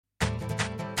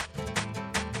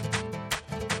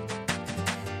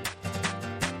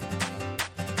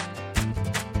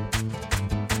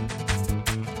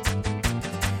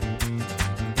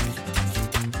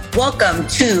Welcome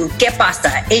to ¿Qué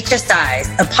pasa?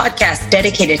 HSIs, a podcast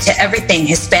dedicated to everything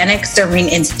Hispanic serving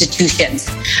institutions.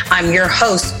 I'm your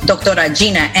host, Dr.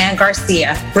 Gina Ann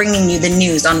Garcia, bringing you the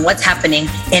news on what's happening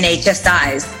in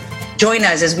HSIs. Join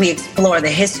us as we explore the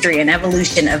history and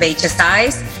evolution of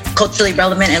HSIs, culturally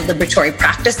relevant and liberatory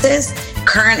practices,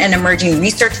 current and emerging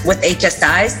research with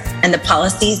HSIs, and the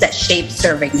policies that shape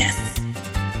servingness.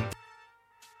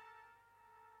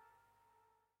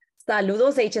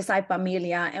 Saludos HSI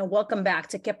familia, and welcome back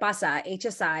to ¿Qué pasa?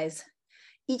 HSIs.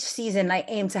 Each season, I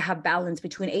aim to have balance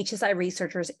between HSI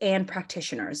researchers and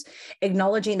practitioners,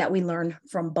 acknowledging that we learn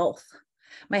from both.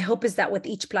 My hope is that with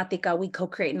each plática, we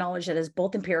co-create knowledge that is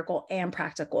both empirical and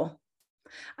practical.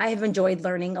 I have enjoyed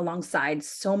learning alongside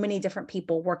so many different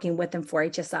people working with and for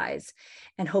HSIs,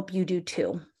 and hope you do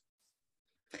too.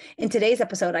 In today's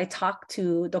episode, I talked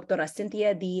to Dr.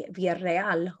 Cynthia de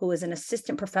Villarreal, who is an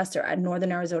assistant professor at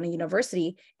Northern Arizona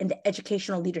University in the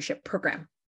Educational Leadership Program.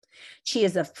 She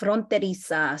is a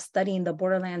fronteriza studying the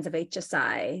borderlands of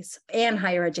HSIs and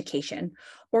higher education,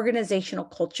 organizational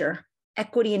culture,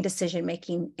 equity and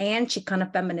decision-making, and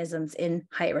Chicana feminisms in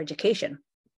higher education.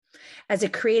 As a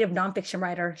creative nonfiction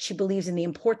writer, she believes in the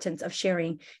importance of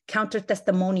sharing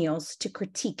counter-testimonials to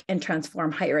critique and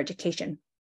transform higher education.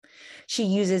 She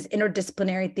uses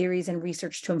interdisciplinary theories and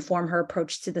research to inform her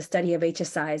approach to the study of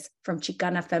HSIs, from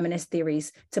Chicana feminist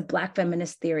theories to Black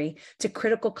feminist theory to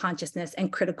critical consciousness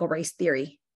and critical race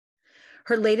theory.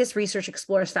 Her latest research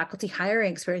explores faculty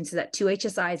hiring experiences at two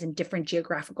HSIs in different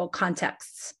geographical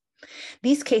contexts.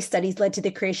 These case studies led to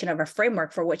the creation of a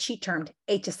framework for what she termed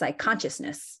HSI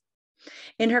Consciousness.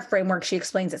 In her framework, she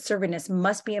explains that servingness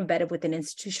must be embedded within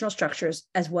institutional structures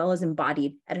as well as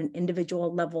embodied at an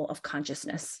individual level of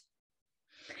consciousness.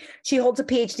 She holds a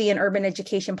PhD in urban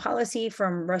education policy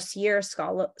from Rossier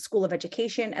School of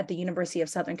Education at the University of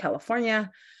Southern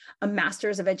California, a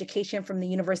master's of education from the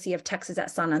University of Texas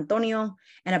at San Antonio,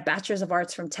 and a bachelor's of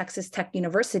arts from Texas Tech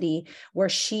University, where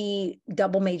she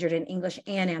double majored in English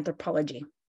and anthropology.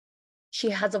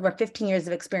 She has over 15 years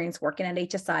of experience working at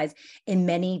HSIs in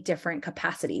many different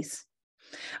capacities.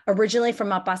 Originally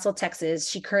from El Paso, Texas,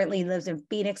 she currently lives in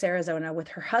Phoenix, Arizona with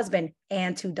her husband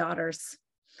and two daughters.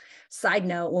 Side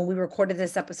note, when we recorded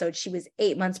this episode, she was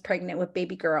 8 months pregnant with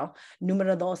baby girl,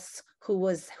 numero dos, who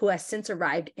has since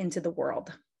arrived into the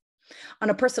world. On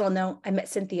a personal note, I met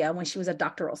Cynthia when she was a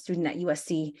doctoral student at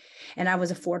USC, and I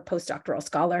was a Ford postdoctoral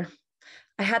scholar.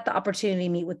 I had the opportunity to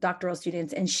meet with doctoral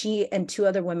students, and she and two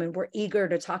other women were eager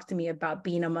to talk to me about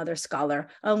being a mother scholar,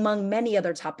 among many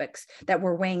other topics that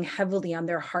were weighing heavily on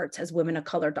their hearts as women of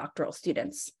color doctoral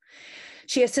students.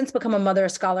 She has since become a mother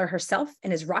scholar herself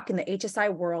and is rocking the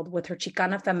HSI world with her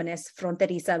Chicana feminist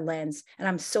fronteriza lens. And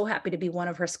I'm so happy to be one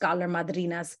of her scholar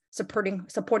madrinas,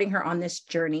 supporting her on this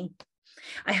journey.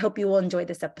 I hope you will enjoy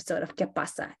this episode of ¿Qué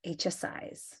pasa?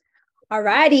 HSIs. All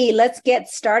righty, let's get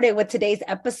started with today's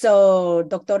episode.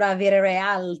 Doctora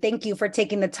Villarreal, thank you for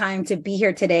taking the time to be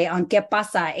here today on ¿Qué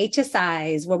pasa?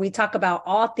 HSIs, where we talk about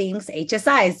all things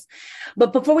HSIs.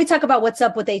 But before we talk about what's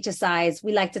up with HSIs,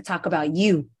 we like to talk about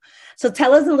you. So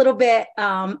tell us a little bit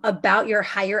about your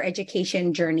higher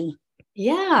education journey.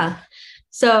 Yeah.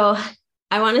 So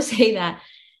I want to say that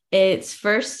it's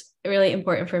first really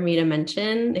important for me to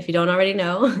mention, if you don't already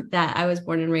know, that I was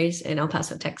born and raised in El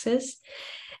Paso, Texas.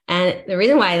 And the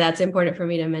reason why that's important for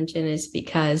me to mention is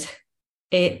because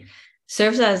it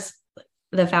serves as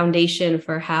the foundation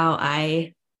for how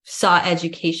I saw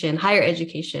education, higher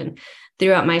education,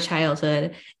 throughout my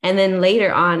childhood. And then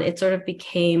later on, it sort of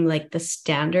became like the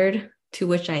standard to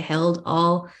which I held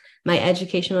all my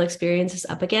educational experiences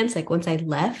up against, like once I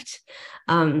left.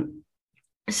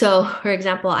 So, for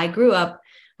example, I grew up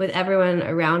with everyone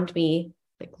around me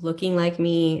like looking like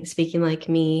me, speaking like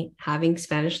me, having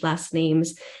Spanish last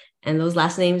names, and those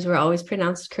last names were always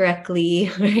pronounced correctly,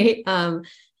 right?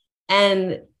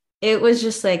 And it was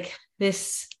just like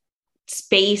this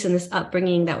space and this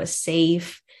upbringing that was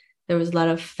safe. There was a lot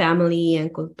of family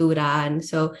and cultura. And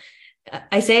so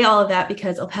I say all of that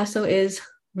because El Paso is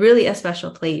really a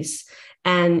special place.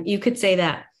 And you could say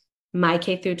that my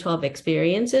K through 12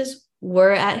 experiences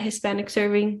were at Hispanic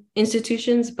serving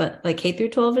institutions, but like K through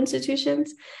 12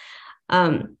 institutions.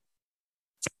 And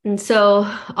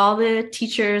so all the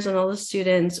teachers and all the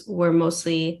students were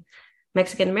mostly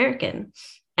Mexican American.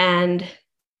 And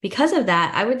because of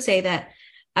that, I would say that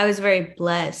I was very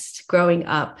blessed growing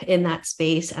up in that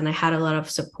space, and I had a lot of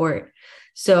support.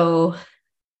 So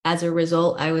as a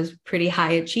result, I was pretty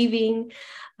high achieving,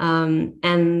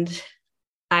 and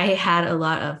I had a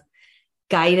lot of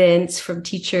guidance from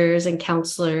teachers and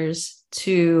counselors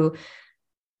to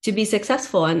be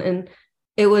successful. And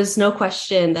it was no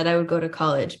question that I would go to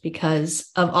college because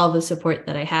of all the support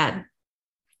that I had.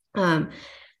 I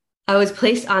was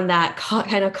placed on that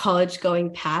kind of college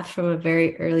going path from a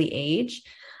very early age.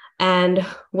 And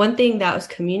one thing that was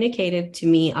communicated to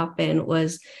me often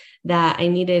was that I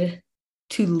needed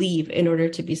to leave in order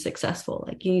to be successful.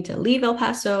 Like, you need to leave El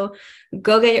Paso,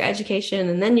 go get your education,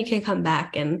 and then you can come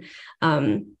back and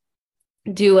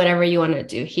do whatever you want to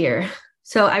do here.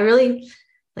 So I really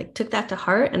took that to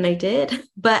heart, and I did,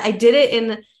 but I did it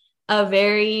in a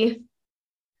very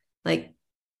like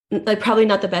probably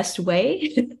not the best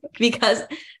way because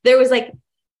there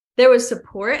was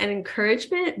support and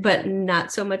encouragement, but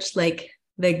not so much like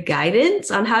the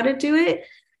guidance on how to do it.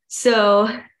 So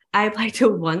I applied to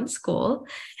one school,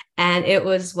 and it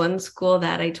was one school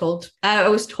that I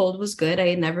was told was good. I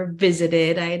had never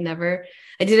visited. I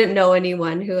didn't know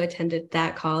anyone who attended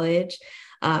that college.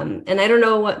 And I don't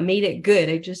know what made it good.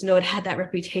 I just know it had that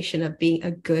reputation of being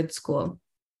a good school.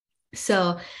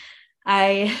 So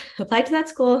I applied to that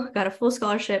school, got a full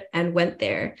scholarship, and went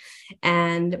there.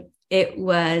 And it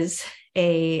was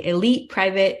a elite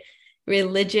private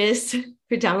religious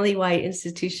predominantly white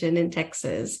institution in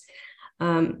Texas.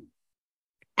 And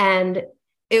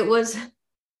it was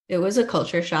a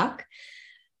culture shock.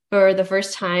 For the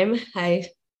first time, I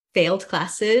failed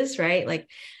classes, right?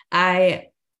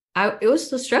 It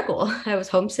was a struggle. I was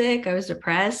homesick. I was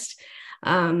depressed.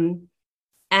 And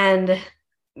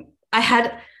I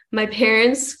had my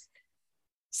parents'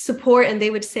 support, and they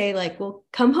would say well,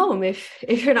 come home. If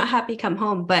you're not happy, come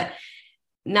home. But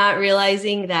not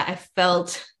realizing that I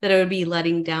felt that I would be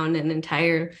letting down an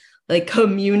entire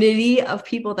community of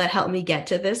people that helped me get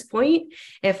to this point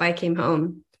if I came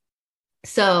home.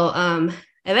 So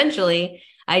eventually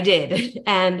I did.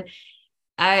 And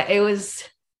I was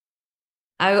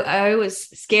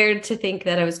scared to think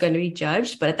that I was going to be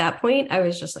judged. But at that point, I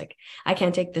was just I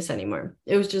can't take this anymore.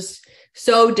 It was just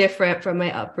so different from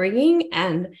my upbringing.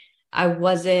 And I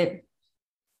wasn't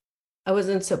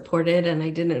supported, and I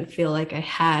didn't feel like I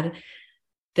had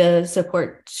the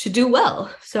support to do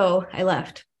well. So I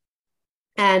left.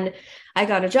 And I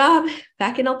got a job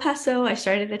back in El Paso. I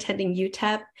started attending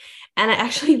UTEP, and I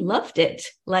actually loved it.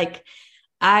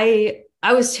 I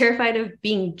was terrified of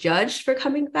being judged for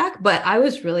coming back, but I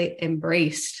was really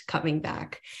embraced coming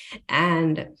back.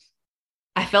 And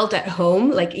I felt at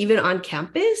home, even on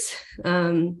campus.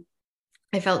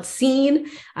 I felt seen,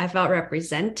 I felt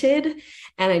represented.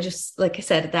 And I just, like I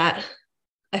said, that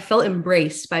I felt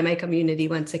embraced by my community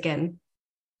once again.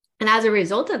 And as a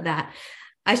result of that,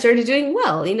 I started doing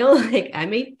well, I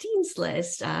made Dean's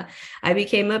List. I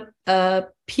became a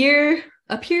peer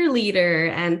leader,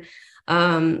 and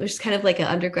was kind of an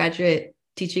undergraduate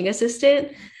teaching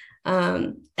assistant.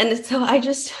 And so I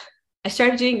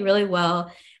started doing really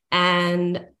well.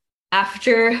 And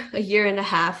after a year and a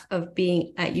half of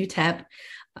being at UTEP,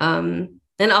 and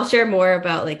I'll share more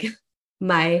about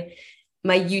my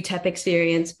UTEP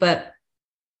experience, but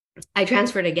I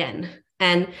transferred again.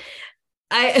 And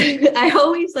I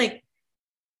always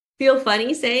feel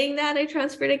funny saying that I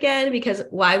transferred again, because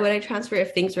why would I transfer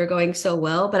if things were going so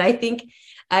well? But I think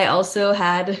I also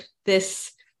had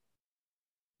this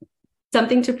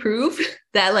something to prove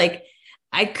that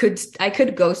I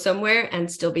could go somewhere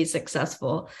and still be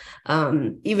successful,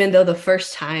 even though the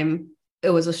first time it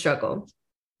was a struggle.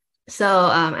 So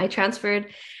I transferred,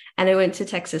 and I went to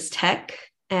Texas Tech,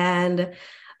 and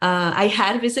I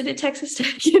had visited Texas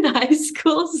Tech in high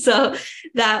school. So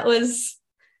I was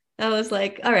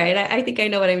all right, I think I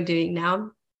know what I'm doing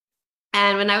now.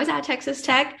 And when I was at Texas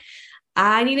Tech,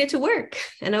 I needed to work,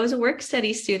 and I was a work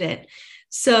study student.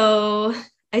 So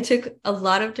I took a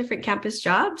lot of different campus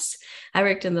jobs. I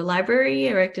worked in the library,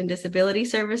 I worked in disability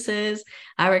services,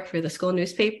 I worked for the school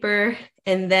newspaper.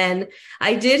 And then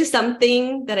I did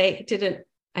something that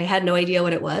I had no idea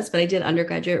what it was, but I did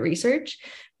undergraduate research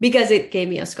because it gave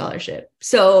me a scholarship.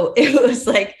 So it was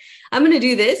I'm going to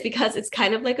do this because it's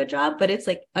kind of like a job, but it's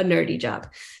a nerdy job.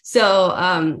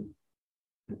 So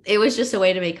it was just a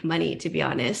way to make money, to be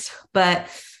honest. But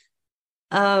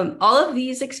all of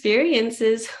these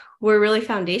experiences were really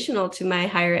foundational to my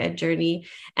higher ed journey.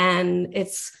 And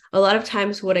it's a lot of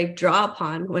times what I draw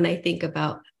upon when I think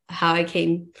about how I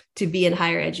came to be in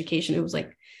higher education. It was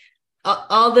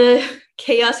all the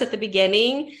chaos at the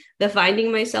beginning, the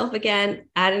finding myself again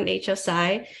at an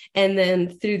HSI, and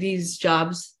then through these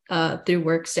jobs, through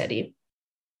work study.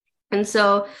 And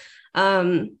so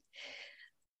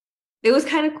it was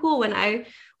kind of cool. When I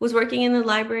was working in the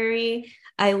library,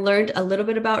 I learned a little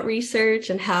bit about research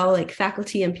and how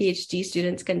faculty and PhD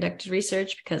students conducted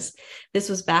research, because this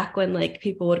was back when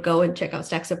people would go and check out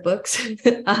stacks of books.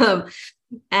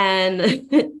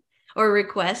 and or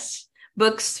request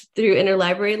books through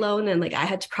interlibrary loan, and like I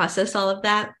had to process all of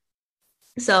that.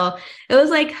 So it was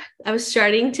like I was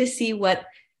starting to see what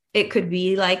it could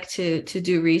be like to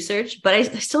do research, but I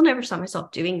still never saw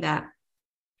myself doing that.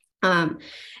 And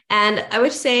I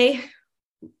would say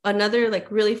another like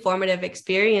really formative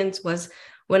experience was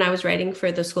when I was writing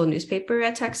for the school newspaper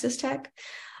at Texas Tech.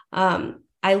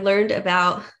 I learned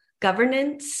about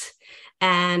governance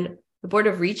and the Board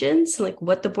of Regents, like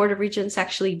what the Board of Regents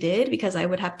actually did, because I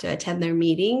would have to attend their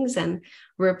meetings and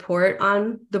report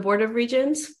on the Board of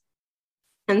Regents.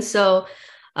 And so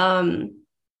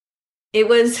it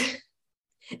was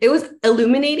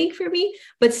illuminating for me,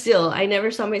 but still, I never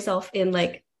saw myself in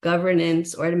like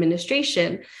governance or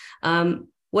administration.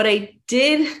 What I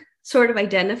did sort of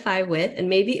identify with, and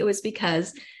maybe it was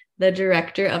because the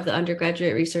director of the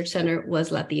undergraduate research center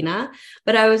was Latina,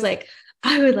 but I was like,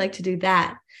 I would like to do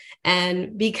that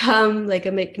and become like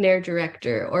a McNair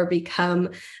director or become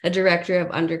a director of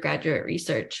undergraduate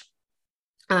research.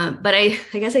 But I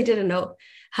guess I didn't know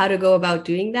how to go about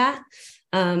doing that.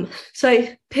 So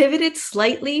I pivoted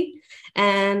slightly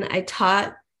and I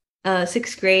taught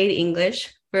sixth grade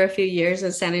English for a few years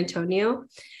in San Antonio.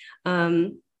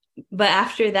 But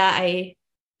after that, I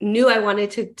knew I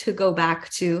wanted to go back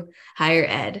to higher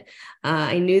ed.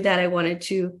 I knew that I wanted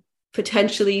to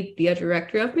potentially be a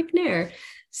director of McNair.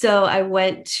 So I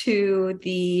went to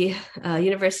the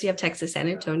University of Texas, San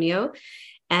Antonio,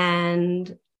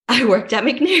 and I worked at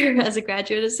McNair as a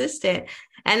graduate assistant,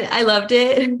 and I loved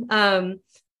it.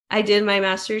 I did my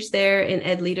master's there in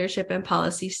ed leadership and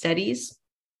policy studies.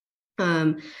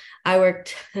 I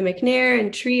worked at McNair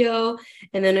and TRIO,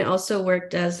 and then I also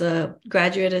worked as a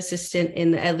graduate assistant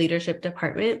in the ed leadership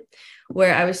department,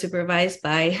 where I was supervised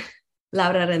by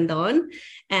Laura Rendon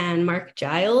and Mark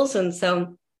Giles. And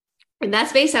so in that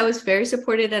space, I was very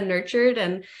supported and nurtured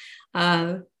and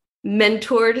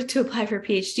mentored to apply for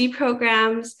PhD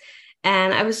programs.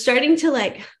 And I was starting to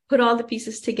like put all the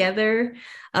pieces together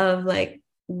of like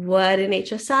what an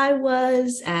HSI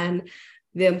was and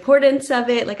the importance of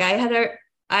it. Like I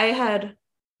had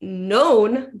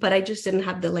known, but I just didn't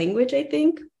have the language, I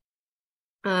think.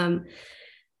 And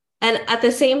at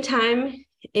the same time,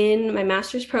 in my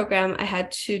master's program, I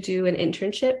had to do an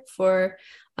internship for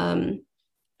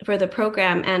the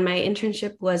program. And my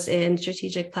internship was in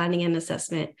strategic planning and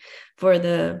assessment for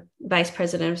the Vice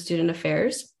President of Student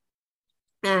Affairs.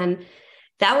 And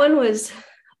that one was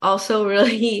also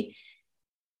really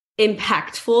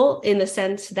impactful in the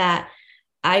sense that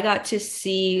I got to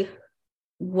see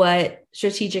what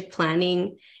strategic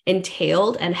planning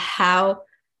entailed and how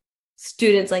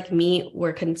students like me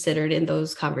were considered in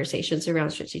those conversations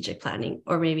around strategic planning,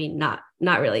 or maybe not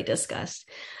really discussed.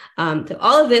 So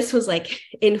all of this was like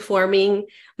informing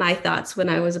my thoughts when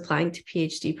I was applying to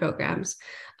PhD programs.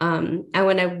 And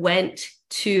when I went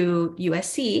to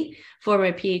USC for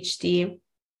my PhD,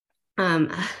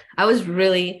 I was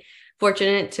really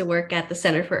fortunate to work at the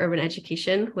Center for Urban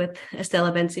Education with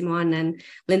Estela Ben-Simon and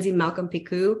Lindsay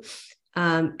Malcolm-Picou,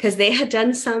 because they had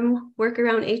done some work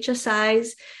around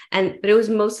HSIs, but it was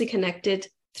mostly connected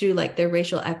through like their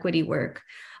racial equity work.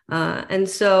 And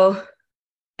so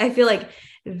I feel like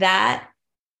that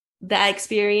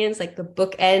experience, like the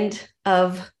bookend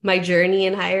of my journey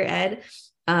in higher ed,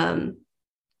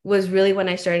 was really when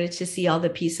I started to see all the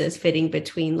pieces fitting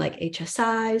between like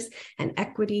HSIs and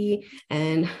equity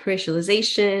and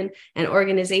racialization and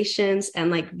organizations.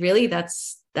 And like, really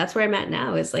that's where I'm at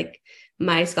now, is like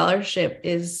my scholarship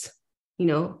is,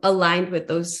 aligned with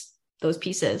those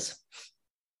pieces.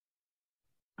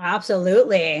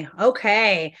 Absolutely.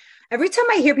 Okay. Every time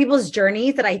I hear people's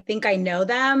journeys that I think I know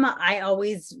them, I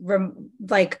always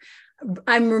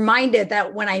I'm reminded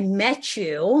that when I met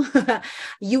you,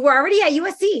 you were already at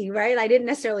USC, right? I didn't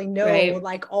necessarily know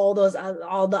like all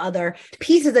the other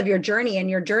pieces of your journey. And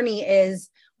your journey is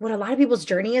what a lot of people's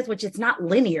journey is, which it's not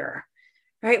linear,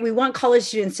 right? We want college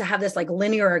students to have this like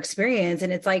linear experience.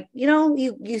 And it's like,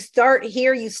 you start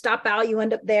here, you stop out, you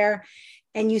end up there,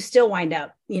 and you still wind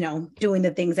up, doing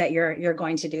the things that you're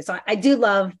going to do. So I do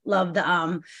love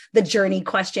the journey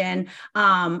question.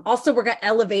 Also, we're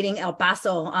elevating El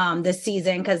Paso this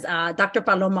season, because Dr.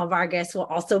 Paloma Vargas will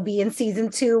also be in season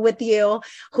 2 with you,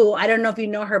 who I don't know if you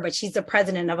know her, but she's the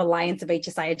president of Alliance of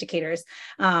HSI Educators.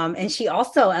 And she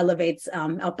also elevates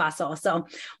El Paso. So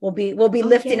we'll be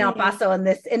lifting El Paso in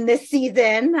this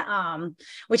season,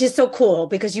 which is so cool,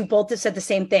 because you both have said the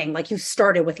same thing. Like, you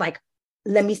started with like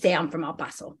let me say I'm from El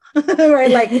Paso, right?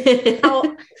 Like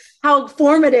how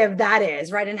formative that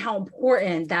is, right? And how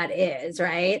important that is,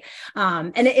 right?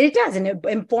 And it does, and it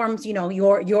informs,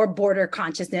 your border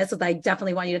consciousness. So I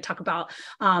definitely want you to talk about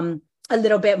a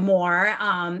little bit more.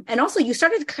 And also you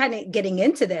started kind of getting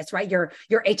into this, right? Your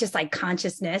HSI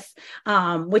consciousness,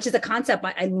 which is a concept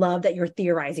I love that you're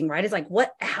theorizing, right? It's like,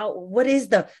 what is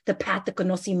the path to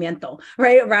conocimiento,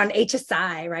 right? Around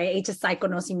HSI, right? HSI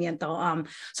conocimiento.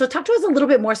 So talk to us a little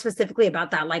bit more specifically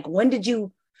about that. Like, when did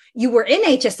you were in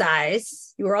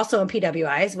HSIs, you were also in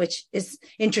PWIs, which is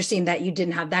interesting that you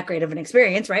didn't have that great of an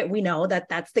experience, right? We know that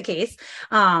that's the case.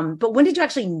 But when did you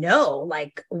actually know,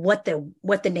 like, what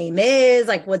the name is?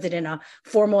 Like, was it in a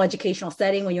formal educational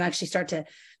setting when you actually start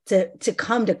to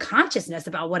come to consciousness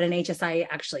about what an HSI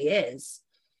actually is?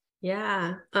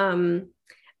 Yeah.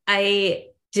 I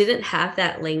didn't have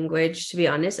that language, to be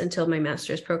honest, until my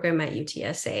master's program at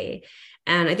UTSA.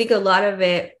 And I think a lot of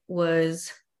it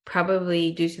was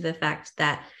probably due to the fact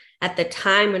that at the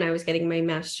time when I was getting my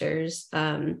master's,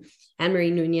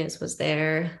 Anne-Marie Nunez was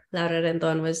there, Laura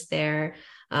Rendon was there,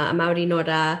 Amaury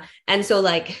Nora. And so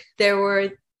like there were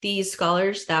these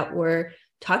scholars that were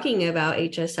talking about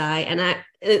HSI, and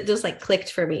it just like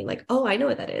clicked for me, like, oh, I know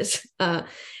what that is.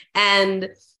 And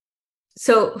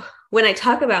so when I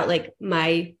talk about like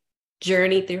my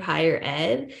journey through higher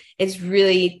ed, it's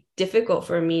really difficult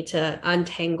for me to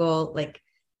untangle like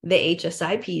the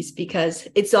HSI piece, because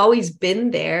it's always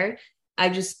been there. I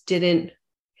just didn't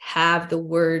have the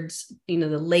words, the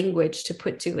language to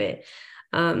put to it.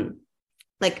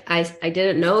 Like I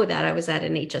didn't know that I was at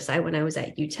an HSI when I was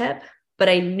at UTEP, but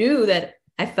I knew that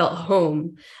I felt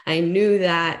home. I knew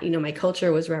that, my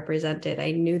culture was represented.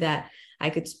 I knew that I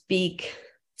could speak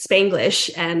Spanglish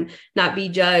and not be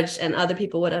judged, and other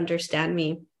people would understand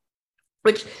me,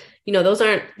 which, those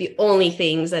aren't the only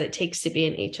things that it takes to be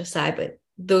an HSI, but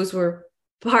those were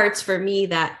parts for me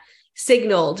that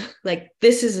signaled like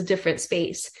this is a different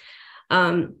space.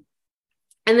 And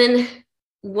then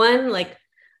one like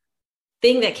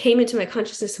thing that came into my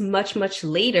consciousness much, much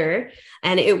later,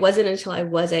 and it wasn't until I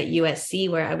was at USC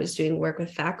where I was doing work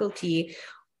with faculty,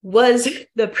 was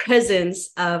the presence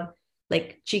of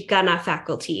like Chicana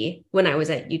faculty when I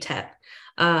was at UTEP.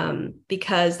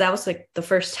 Because that was like the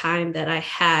first time that I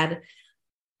had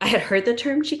heard the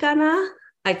term Chicana.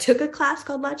 I took a class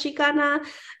called La Chicana.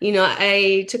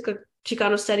 I took a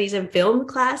Chicano studies and film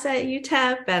class at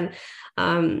UTEP. And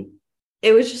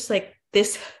it was just like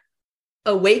this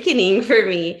awakening for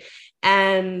me.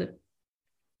 And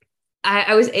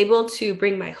I was able to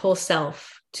bring my whole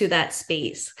self to that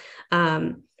space.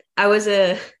 I was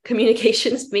a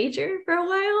communications major for a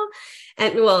while.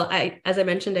 And as I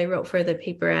mentioned, I wrote for the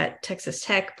paper at Texas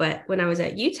Tech, but when I was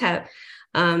at UTEP,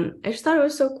 I just thought it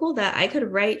was so cool that I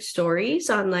could write stories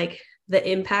on like the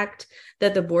impact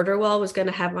that the border wall was going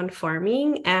to have on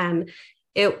farming. And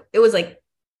it was like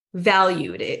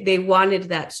valued. They wanted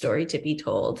that story to be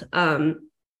told.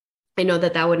 I know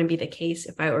that wouldn't be the case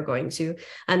if I were going to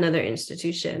another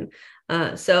institution.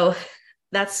 So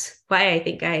that's why I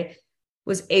think I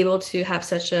was able to have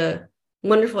such a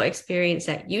wonderful experience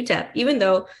at UTEP, even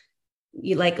though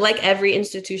like every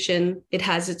institution, it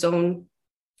has its own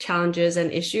challenges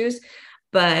and issues,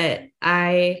 but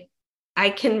I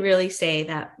can really say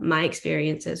that my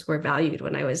experiences were valued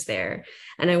when I was there,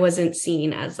 and I wasn't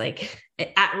seen as like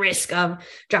at risk of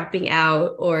dropping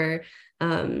out or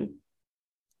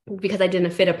because I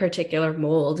didn't fit a particular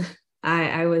mold.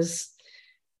 I was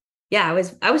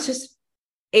just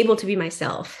able to be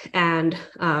myself, and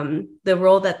the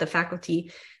role that the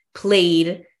faculty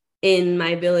played in my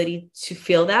ability to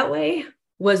feel that way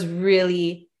was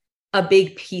really a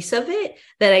big piece of it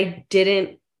that I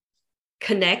didn't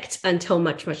connect until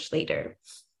much, much later.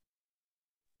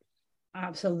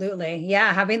 Absolutely.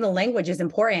 Yeah. Having the language is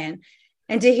important.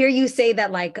 And to hear you say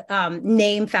that, like,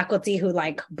 name faculty who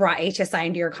like brought HSI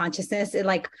into your consciousness, it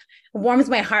like warms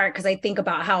my heart, because I think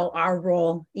about how our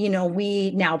role,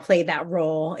 we now play that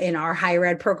role in our higher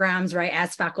ed programs, right?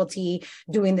 As faculty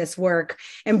doing this work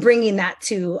and bringing that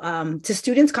to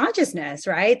students' consciousness,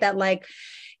 right? That like,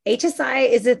 HSI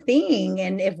is a thing.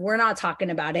 And if we're not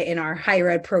talking about it in our higher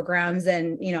ed programs,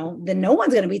 then no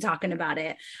one's going to be talking about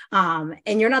it.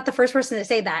 And you're not the first person to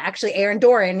say that. Actually, Aaron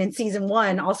Doran in season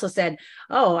 1 also said,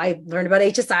 oh, I learned about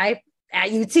HSI at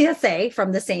UTSA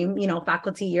from the same,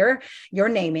 faculty you're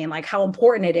naming, like how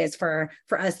important it is for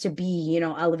us to be,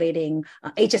 elevating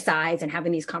HSIs and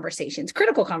having these conversations,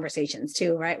 critical conversations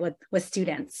too, right? With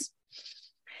students.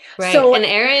 Right. So, and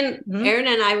Erin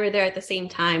and I were there at the same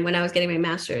time. When I was getting my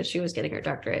master's, she was getting her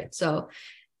doctorate. So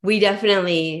we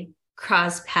definitely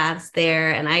cross paths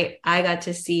there. And I got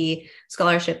to see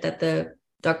scholarship that the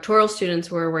doctoral students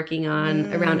were working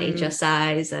on around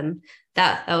HSIs. And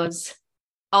that was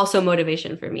also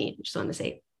motivation for me. Just want to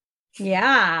say.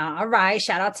 Yeah. All right.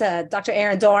 Shout out to Dr.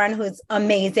 Erin Dorn, who's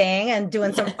amazing and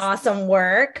doing some awesome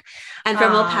work. And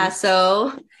from El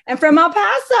Paso. And from El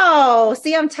Paso.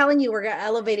 See, I'm telling you, we're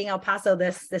elevating El Paso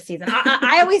this season.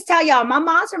 I always tell y'all, my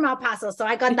mom's from El Paso, so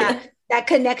I got that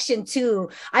connection too.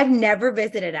 I've never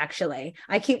visited, actually.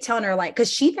 I keep telling her, like, because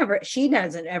she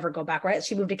doesn't ever go back, right?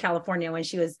 She moved to California when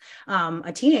she was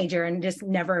a teenager and just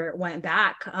never went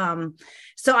back.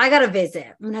 So I got to visit.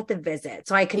 I'm gonna have to visit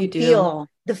so I can feel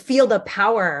the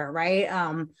power, right?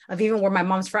 Of even where my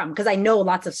mom's from, because I know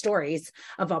lots of stories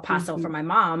of El Paso from my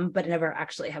mom, but never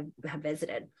actually have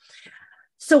visited.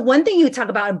 So one thing you talk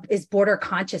about is border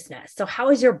consciousness. So how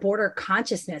is your border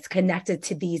consciousness connected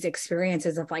to these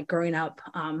experiences of like growing up,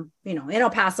 in El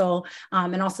Paso,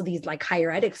 and also these like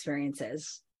higher ed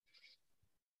experiences?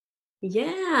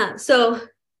 Yeah. So,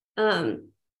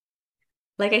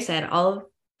 like I said,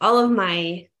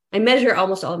 I measure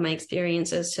almost all of my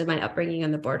experiences to my upbringing on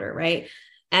the border, right?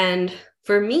 And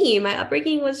for me, my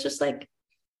upbringing was just like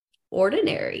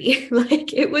ordinary.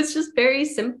 Like it was just very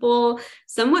simple,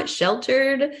 somewhat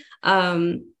sheltered,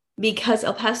 because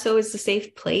El Paso is a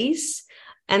safe place.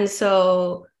 And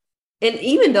so, and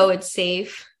even though it's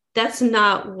safe, that's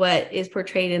not what is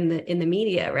portrayed in the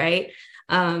media, right?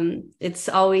 It's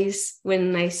always,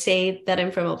 when I say that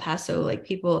I'm from El Paso, like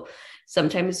people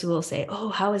sometimes will say, "Oh,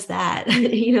 how is that?"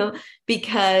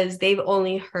 Because they've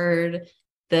only heard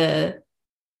the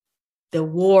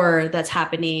war that's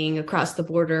happening across the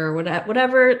border, or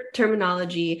whatever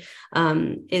terminology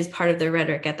is part of their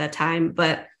rhetoric at that time.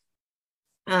 But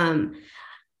I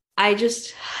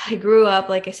grew up,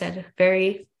 like I said,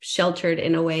 very sheltered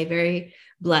in a way, very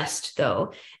blessed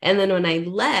though. And then when I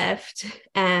left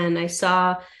and I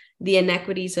saw the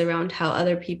inequities around how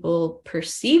other people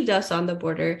perceived us on the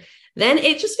border, then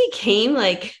it just became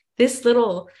like this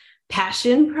little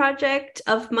passion project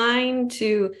of mine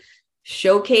to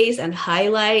showcase and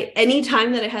highlight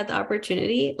anytime that I had the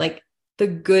opportunity, like the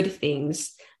good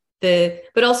things,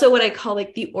 but also what I call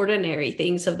like the ordinary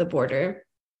things of the border.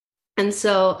 And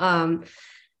so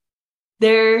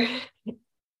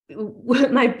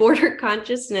my border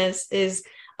consciousness is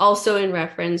also in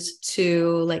reference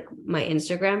to like my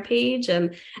Instagram page.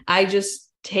 And I just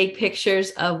take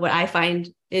pictures of what I find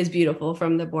is beautiful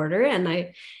from the border. And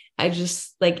I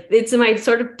just like, it's my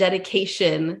sort of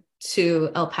dedication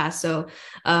to El Paso.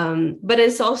 But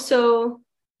it's also,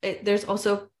 there's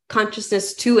also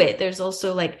consciousness to it. There's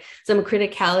also like some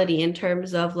criticality in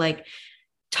terms of like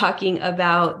talking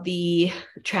about the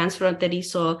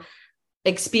transfronterizo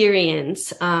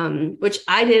experience, which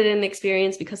I didn't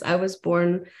experience because I was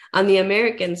born on the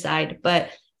American side. But,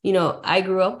 I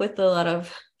grew up with a lot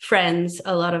of friends,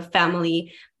 a lot of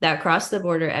family that cross the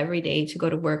border every day to go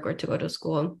to work or to go to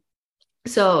school.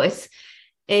 So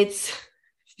it's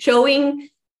showing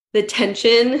the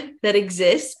tension that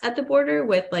exists at the border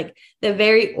with like the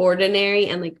very ordinary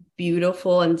and like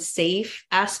beautiful and safe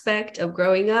aspect of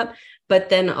growing up, but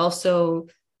then also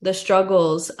the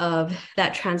struggles of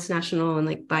that transnational and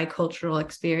like bicultural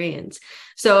experience.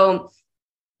 So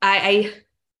I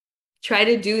try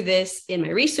to do this in my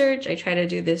research. I try to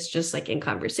do this just like in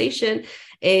conversation,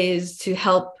 is to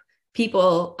help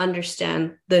people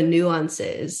understand the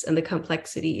nuances and the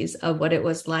complexities of what it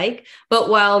was like, but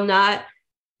while not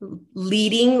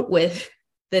leading with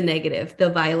the negative, the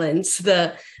violence,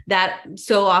 that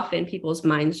so often people's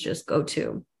minds just go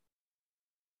to.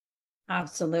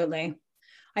 Absolutely.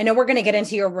 I know we're going to get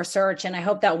into your research, and I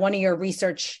hope that one of your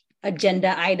research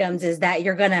agenda items is that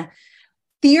you're going to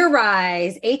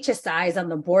theorize HSIs on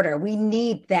the border. We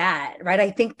need that, right?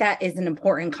 I think that is an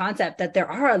important concept, that there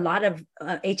are a lot of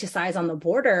HSIs on the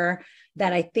border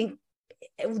that I think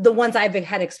the ones I've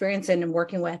had experience in and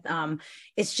working with,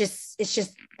 it's just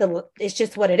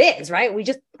what it is, right? We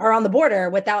just are on the border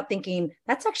without thinking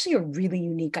that's actually a really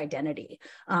unique identity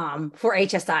for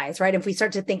HSIs, right? If we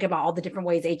start to think about all the different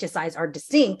ways HSIs are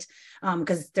distinct,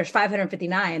 because there's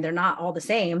 559, they're not all the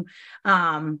same.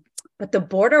 But the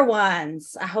border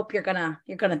ones, I hope you're gonna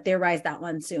theorize that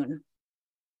one soon.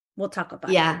 We'll talk about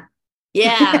it.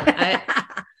 Yeah.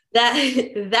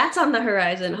 That's on the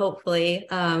horizon, hopefully.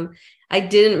 I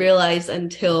didn't realize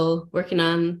until working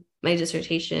on my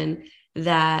dissertation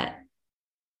that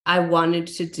I wanted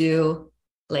to do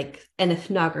like an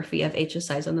ethnography of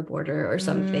HSIs on the border or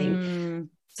something.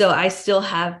 So I still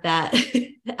have that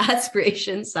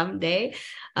aspiration someday,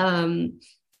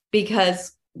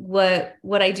 because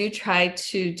what I do try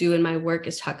to do in my work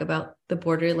is talk about the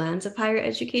borderlands of higher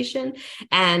education,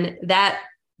 and that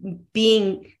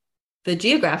being the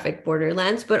geographic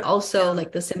borderlands, but also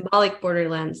like the symbolic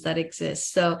borderlands that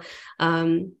exist. So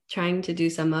trying to do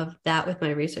some of that with my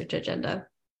research agenda.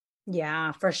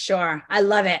 Yeah, for sure. I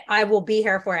love it. I will be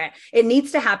here for it. It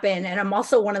needs to happen. And I'm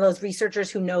also one of those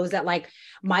researchers who knows that like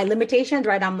my limitations,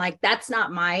 right? I'm like, that's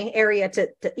not my area to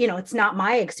it's not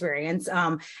my experience.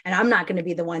 And I'm not going to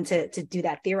be the one to do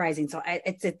that theorizing. So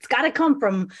it's got to come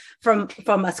from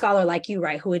a scholar like you,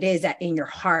 right? Who it is that in your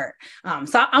heart.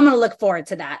 So I'm going to look forward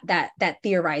to that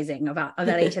theorizing of that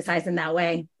HSIs in that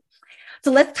way. So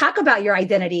let's talk about your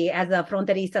identity as a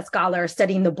fronteriza scholar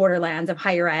studying the borderlands of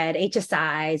higher ed,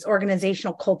 HSIs,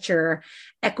 organizational culture,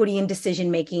 equity and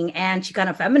decision-making, and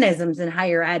Chicana feminisms in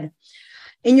higher ed.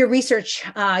 In your research,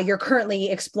 you're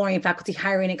currently exploring faculty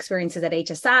hiring experiences at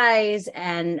HSIs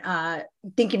and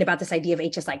thinking about this idea of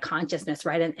HSI consciousness,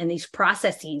 right? And these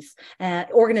processes,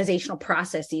 organizational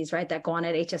processes, right, that go on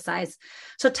at HSIs.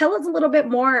 So tell us a little bit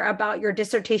more about your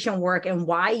dissertation work and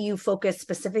why you focus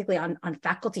specifically on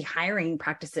faculty hiring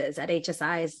practices at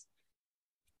HSIs.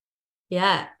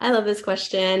 Yeah, I love this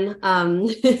question.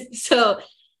 So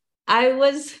I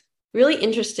was really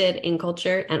interested in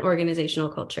culture and organizational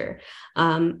culture.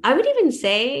 I would even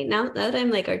say now that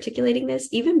I'm like articulating this,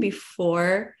 even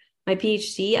before my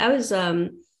PhD, I was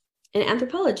an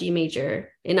anthropology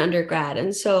major in undergrad.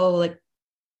 And so like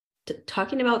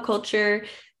talking about culture,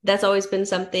 that's always been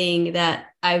something that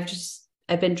I've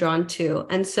been drawn to.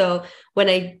 And so when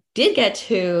I did get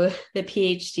to the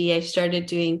PhD, I started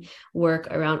doing work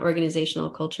around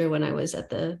organizational culture when I was at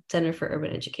the Center for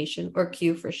Urban Education, or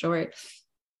CUE for short.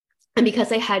 And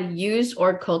because I had used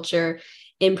org culture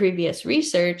in previous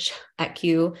research at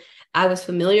CUE, I was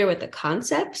familiar with the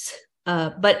concepts,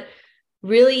 but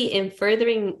really in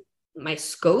furthering my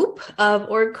scope of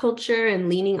org culture and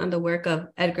leaning on the work of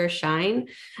Edgar Schein,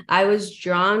 I was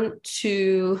drawn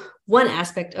to one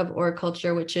aspect of org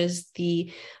culture, which is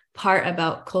the part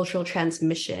about cultural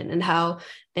transmission and how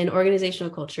an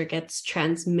organizational culture gets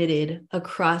transmitted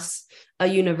across a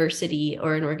university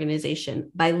or an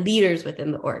organization by leaders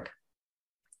within the org.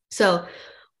 So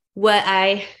what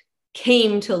I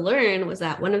came to learn was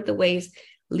that one of the ways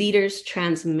leaders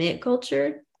transmit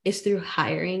culture is through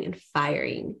hiring and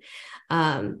firing.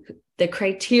 The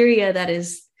criteria that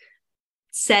is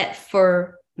set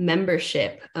for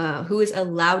membership, who is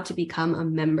allowed to become a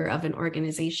member of an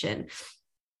organization.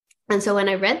 And so when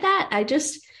I read that, I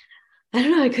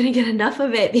don't know, I couldn't get enough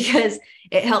of it because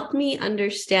it helped me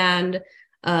understand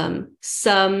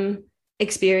some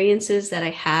experiences that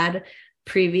I had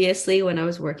previously when I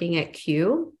was working at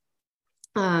CUE.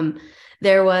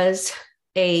 There was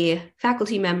a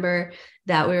faculty member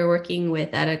that we were working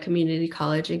with at a community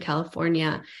college in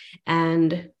California.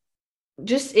 And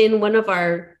just in one of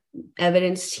our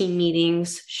evidence team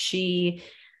meetings,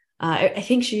 I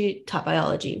think she taught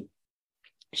biology.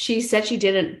 She said she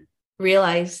didn't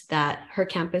realize that her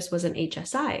campus was an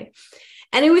HSI.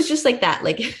 And it was just like that.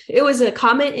 Like it was a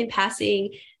comment in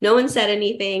passing. No one said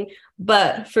anything.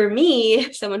 But for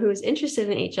me, someone who was interested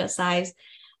in HSIs,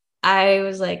 I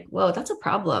was like, whoa, that's a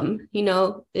problem. You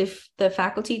know, if the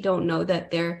faculty don't know that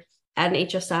they're at an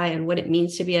HSI and what it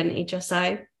means to be at an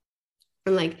HSI,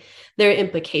 and like there are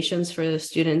implications for the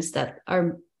students that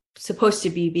are supposed to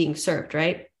be being served,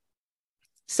 right?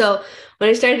 So when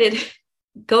I started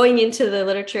going into the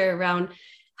literature around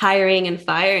hiring and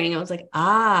firing, I was like,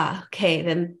 okay,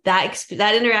 then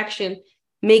that interaction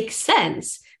makes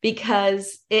sense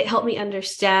because it helped me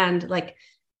understand like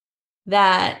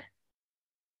that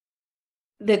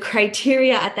the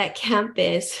criteria at that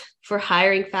campus for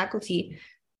hiring faculty,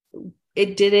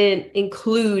 it didn't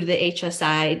include the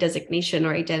HSI designation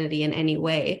or identity in any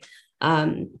way.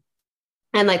 And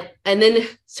then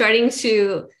starting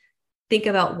to think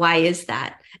about why is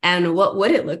that and what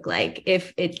would it look like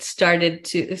if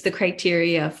the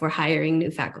criteria for hiring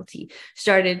new faculty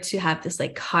started to have this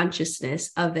like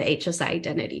consciousness of the HSI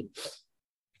identity.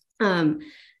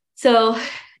 So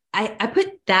I put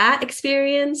that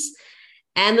experience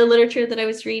and the literature that I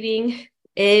was reading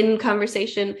in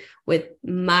conversation with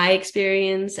my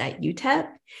experience at UTEP,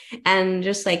 and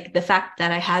just like the fact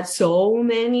that I had so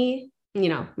many,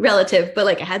 relative, but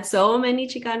like I had so many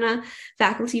Chicana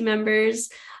faculty members.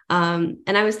 And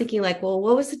I was thinking like, well,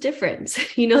 what was the difference?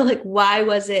 Like why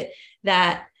was it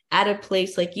that at a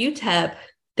place like UTEP,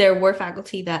 there were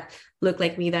faculty that looked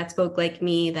like me, that spoke like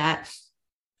me, that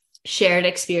shared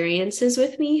experiences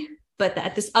with me, but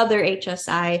at this other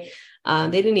HSI,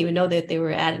 they didn't even know that they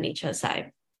were at an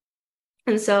HSI.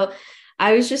 And so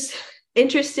I was just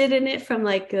interested in it from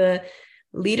like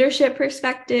leadership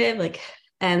perspective, like,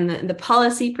 and the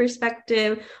policy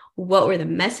perspective, what were the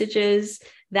messages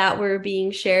that were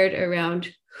being shared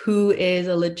around who is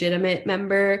a legitimate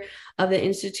member of the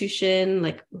institution,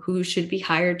 like who should be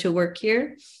hired to work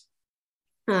here.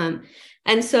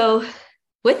 And so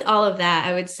with all of that,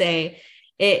 I would say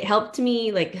it helped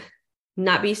me like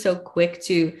not be so quick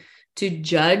to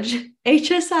judge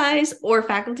HSIs or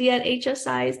faculty at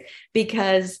HSIs,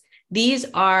 because these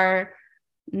are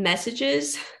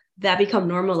messages that become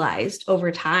normalized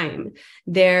over time.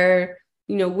 They're,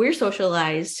 we're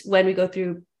socialized when we go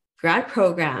through grad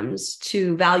programs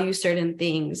to value certain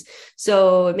things.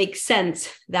 So it makes sense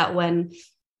that when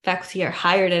faculty are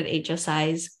hired at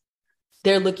HSIs,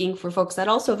 they're looking for folks that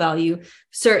also value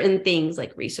certain things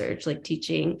like research, like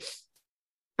teaching.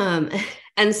 And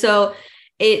so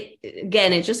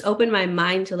it just opened my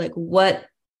mind to like what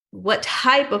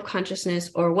type of consciousness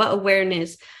or what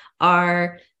awareness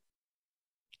are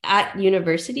at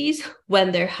universities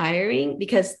when they're hiring,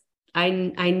 because I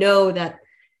know that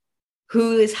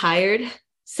who is hired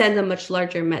sends a much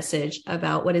larger message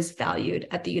about what is valued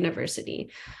at the university.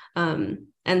 And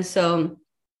so,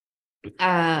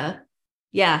 that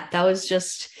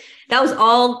was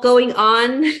all going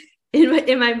on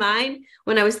in my mind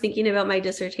when I was thinking about my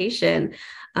dissertation,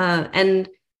 and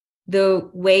the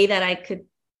way that I could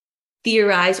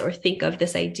theorize or think of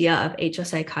this idea of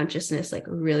HSI consciousness like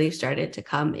really started to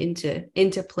come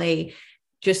into play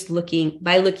just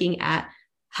looking at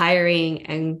hiring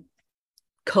and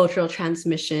cultural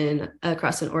transmission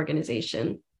across an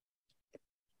organization.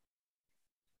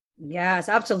 Yes,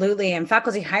 absolutely. And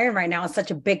faculty hiring right now is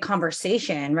such a big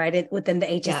conversation, right? Within the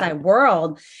HSI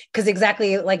world, because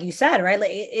exactly like you said, right?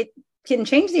 Like it can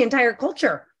change the entire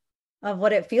culture of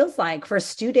what it feels like for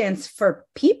students, for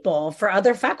people, for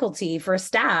other faculty, for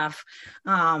staff.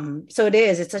 So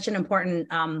it's such an important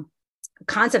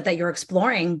concept that you're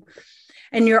exploring.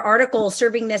 In your article,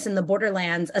 Serving This in the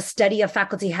Borderlands, a study of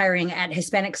faculty hiring at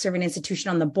Hispanic Serving Institution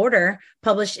on the Border,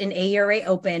 published in AERA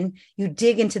Open, you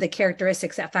dig into the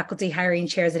characteristics that faculty hiring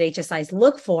chairs at HSIs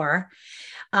look for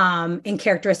in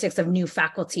characteristics of new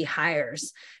faculty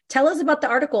hires. Tell us about the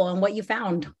article and what you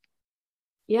found.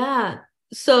 Yeah.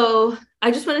 So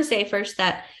I just want to say first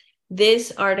that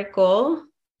this article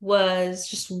was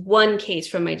just one case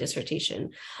from my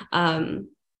dissertation. And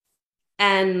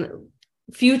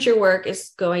future work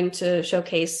is going to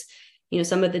showcase,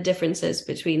 some of the differences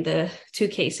between the two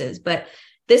cases. But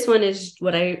this one is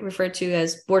what I refer to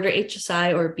as Border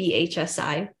HSI or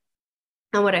BHSI.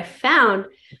 And what I found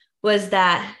was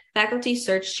that faculty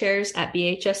search chairs at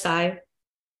BHSI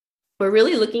were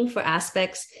really looking for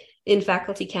aspects in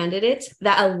faculty candidates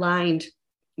that aligned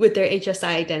with their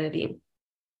HSI identity.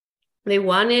 They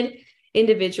wanted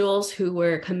individuals who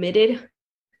were committed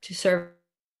to serve,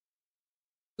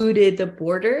 included the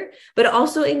border, but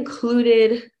also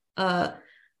included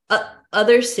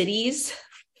other cities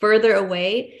further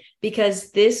away,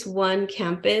 because this one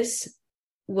campus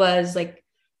was like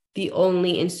the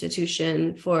only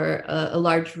institution for a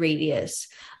large radius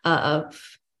of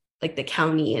like the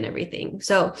county and everything.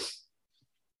 So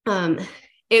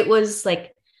it was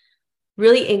like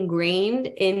really ingrained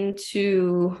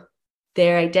into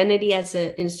their identity as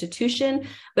an institution,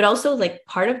 but also like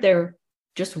part of their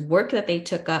just work that they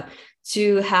took up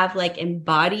to have like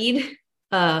embodied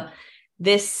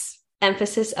this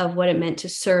emphasis of what it meant to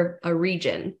serve a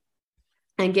region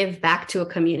and give back to a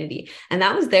community. And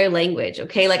that was their language.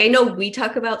 Okay. Like I know we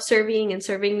talk about serving and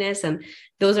servingness, and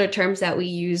those are terms that we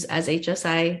use as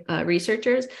HSI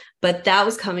researchers, but that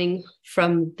was coming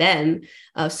from them,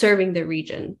 serving the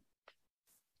region.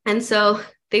 And so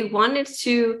they wanted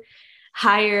to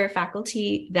hire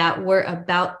faculty that were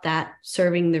about that,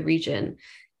 serving the region.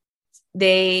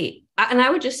 And I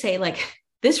would just say like,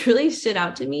 this really stood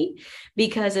out to me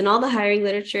because in all the hiring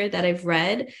literature that I've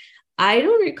read, I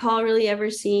don't recall really ever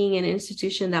seeing an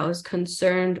institution that was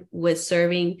concerned with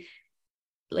serving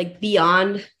like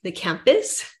beyond the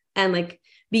campus and like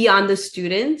beyond the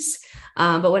students.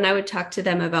 But when I would talk to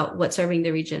them about what serving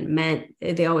the region meant,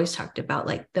 they always talked about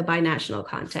like the binational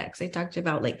context. They talked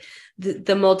about like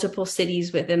the multiple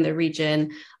cities within the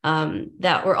region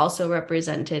that were also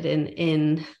represented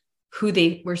in who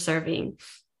they were serving.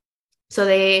 So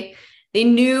they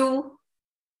knew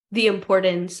the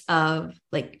importance of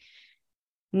like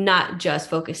not just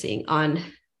focusing on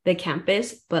the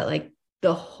campus, but like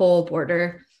the whole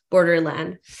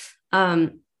borderland.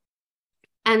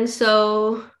 And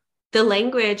so the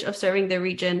language of serving the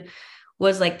region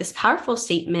was like this powerful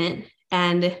statement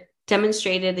and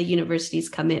demonstrated the university's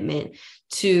commitment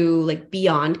to like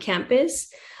beyond campus.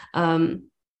 And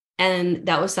And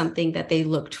that was something that they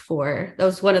looked for. That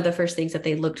was one of the first things that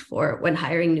they looked for when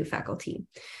hiring new faculty.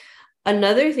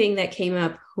 Another thing that came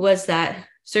up was that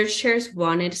search chairs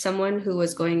wanted someone who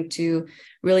was going to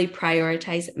really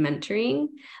prioritize mentoring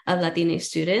of Latino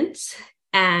students.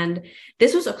 And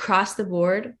this was across the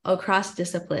board, across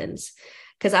disciplines.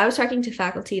 Because I was talking to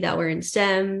faculty that were in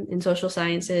STEM, in social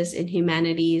sciences, in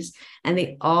humanities, and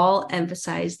they all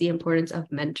emphasized the importance of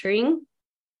mentoring.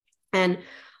 And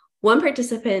one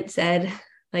participant said,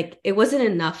 like, it wasn't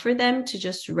enough for them to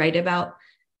just write about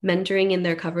mentoring in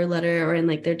their cover letter or in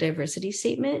like their diversity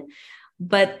statement,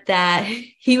 but that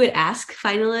he would ask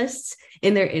finalists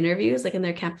in their interviews, like in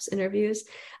their campus interviews,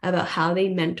 about how they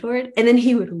mentored. And then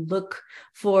he would look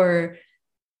for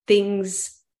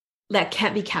things that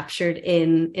can't be captured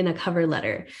in a cover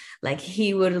letter. Like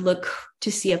he would look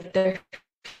to see if their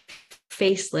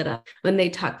face lit up when they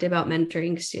talked about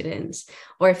mentoring students,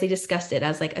 or if they discussed it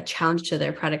as like a challenge to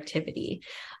their productivity.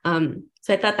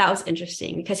 So I thought that was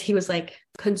interesting because he was like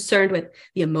concerned with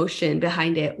the emotion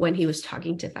behind it when he was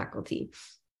talking to faculty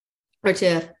or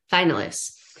to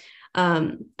finalists.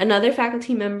 Another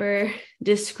faculty member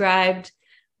described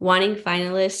wanting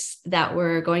finalists that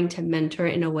were going to mentor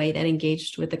in a way that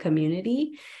engaged with the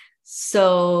community.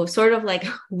 So sort of like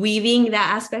weaving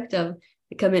that aspect of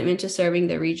the commitment to serving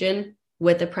the region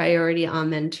with the priority on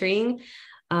mentoring.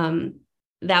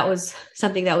 That was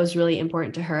something that was really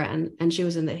important to her, and she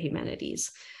was in the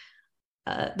humanities.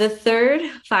 The third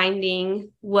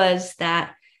finding was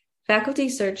that faculty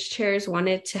search chairs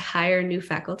wanted to hire new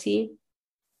faculty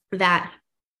that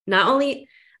not only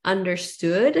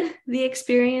understood the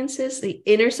experiences, the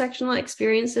intersectional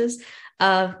experiences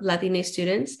of Latino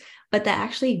students, but that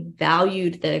actually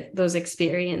valued those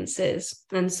experiences.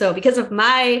 And so because of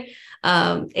my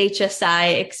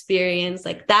HSI experience,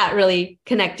 like that really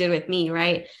connected with me,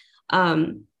 right?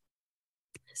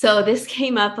 So this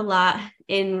came up a lot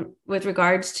with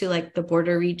regards to like the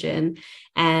border region,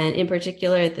 and in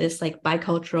particular, this like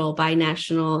bicultural,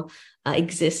 binational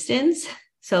existence.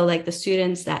 So like the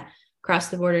students that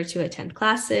crossed the border to attend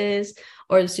classes,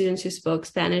 or the students who spoke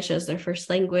Spanish as their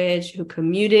first language, who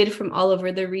commuted from all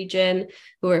over the region,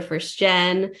 who were first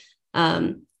gen.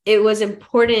 It was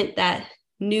important that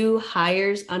new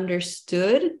hires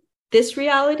understood this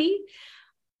reality,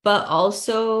 but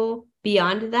also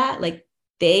beyond that, like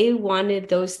they wanted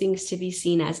those things to be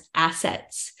seen as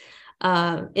assets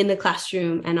in the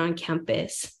classroom and on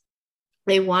campus.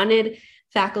 They wanted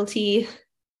to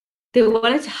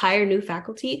hire new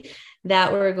faculty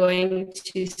that were going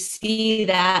to see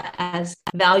that as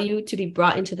value to be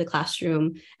brought into the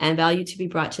classroom and value to be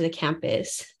brought to the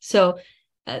campus. So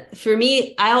for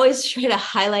me, I always try to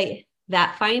highlight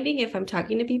that finding if I'm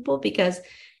talking to people, because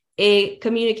it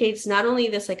communicates not only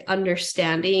this like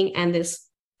understanding and this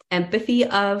empathy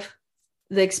of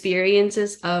the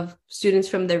experiences of students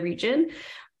from the region,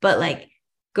 but like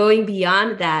going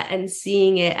beyond that and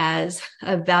seeing it as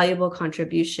a valuable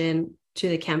contribution to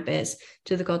the campus,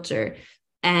 to the culture,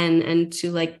 and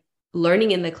to like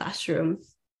learning in the classroom.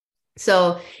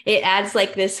 So it adds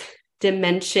like this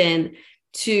dimension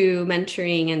to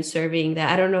mentoring and serving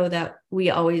that I don't know that we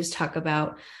always talk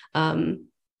about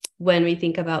when we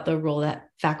think about the role that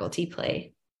faculty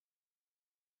play.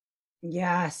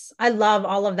 Yes, I love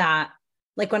all of that.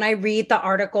 Like when I read the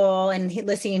article and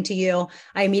listening to you,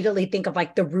 I immediately think of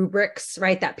like the rubrics,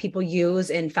 right, that people use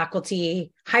in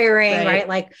faculty hiring, right?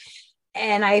 Like,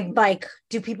 and I like,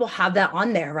 do people have that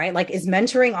on there, right? Like, is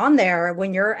mentoring on there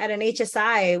when you're at an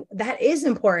HSI? That is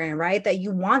important, right? That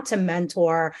you want to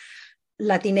mentor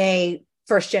Latine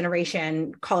first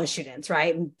generation college students,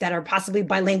 right? That are possibly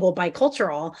bilingual,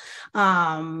 bicultural.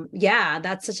 Yeah,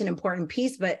 that's such an important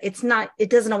piece, but it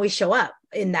doesn't always show up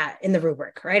in the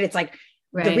rubric, right? It's like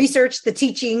the research, the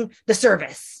teaching, the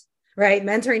service, right?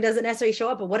 Mentoring doesn't necessarily show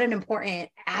up, but what an important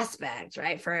aspect,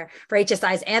 right? For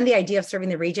HSIs and the idea of serving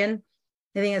the region.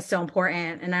 I think it's so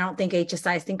important. And I don't think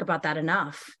HSIs think about that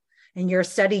enough. And your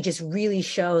study just really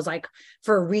shows, like,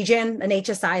 for a region, an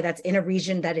HSI that's in a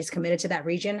region that is committed to that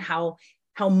region, how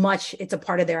much it's a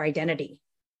part of their identity.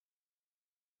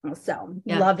 So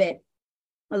love it.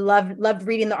 I loved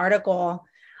reading the article.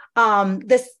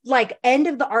 This like end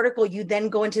of the article, you then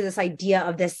go into this idea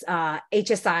of this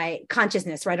HSI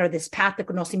consciousness, right? Or this path de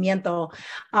conocimiento,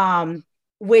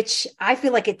 which I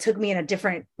feel like it took me in a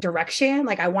different direction.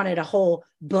 Like I wanted a whole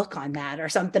book on that or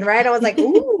something, right? I was like,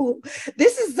 ooh,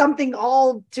 this is something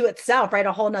all to itself, right?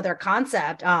 A whole nother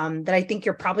concept that I think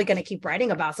you're probably going to keep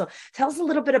writing about. So tell us a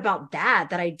little bit about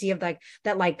that idea of like,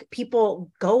 that like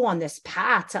people go on this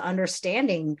path to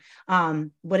understanding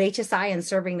what HSI and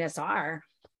serving this are.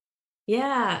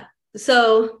 Yeah.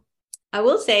 So I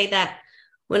will say that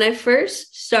when I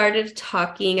first started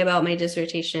talking about my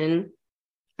dissertation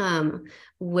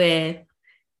with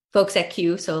folks at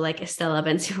Q, so like Estella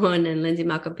Ben-Simon and Lindsay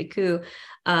Malcolm-Picu,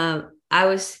 I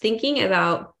was thinking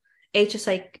about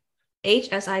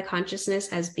HSI consciousness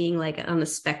as being like on a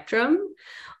spectrum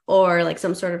or like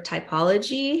some sort of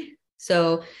typology.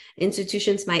 So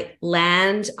institutions might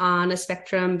land on a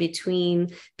spectrum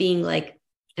between being like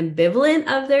ambivalent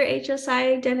of their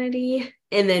HSI identity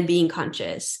and then being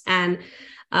conscious. And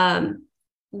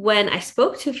when I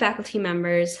spoke to faculty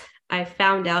members, I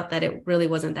found out that it really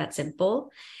wasn't that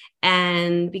simple.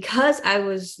 And because I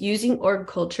was using org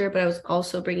culture, but I was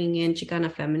also bringing in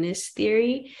Chicana feminist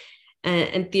theory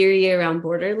and theory around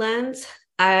Borderlands,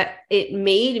 it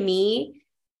made me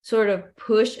sort of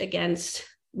push against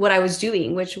what I was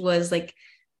doing, which was like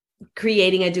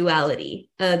creating a duality,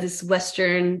 this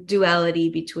Western duality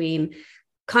between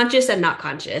conscious and not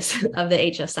conscious of the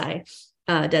HSI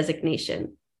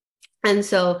designation. And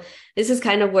so this is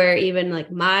kind of where even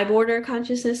like my border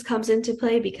consciousness comes into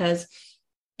play, because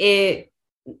it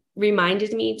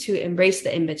reminded me to embrace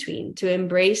the in-between, to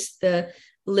embrace the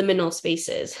liminal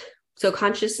spaces. So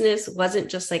consciousness wasn't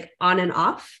just like on and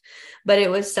off, but it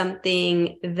was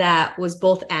something that was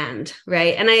both and,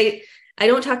 right? And I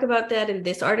don't talk about that in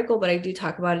this article, but I do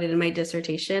talk about it in my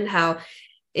dissertation, how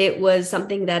it was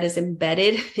something that is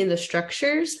embedded in the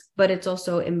structures, but it's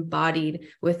also embodied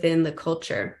within the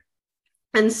culture.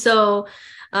 And so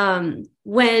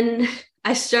when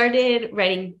I started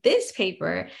writing this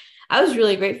paper, I was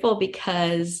really grateful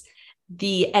because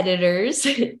the editors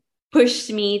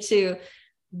pushed me to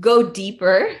go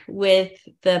deeper with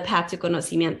the path to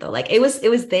conocimiento. Like it was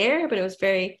there, but it was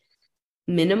very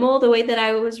minimal the way that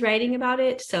I was writing about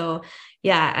it. So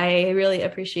yeah, I really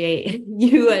appreciate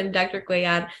you and Dr.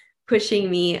 Cuellar pushing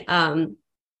me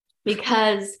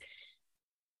because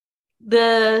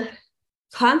the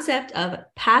concept of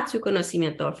path to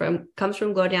conocimiento comes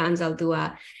from Godia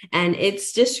Anzaldúa, and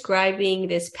it's describing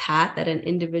this path that an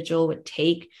individual would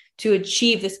take to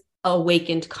achieve this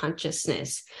awakened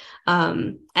consciousness.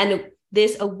 And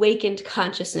this awakened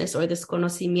consciousness, or this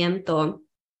conocimiento,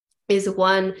 is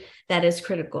one that is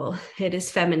critical. It is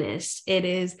feminist. It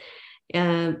is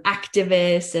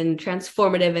activist and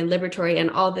transformative and liberatory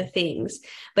and all the things.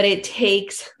 But it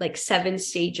takes like 7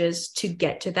 stages to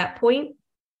get to that point.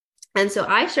 And so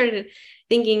I started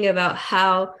thinking about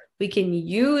how we can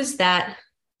use that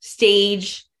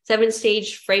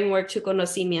 7-stage framework to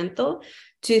conocimiento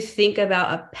to think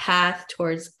about a path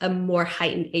towards a more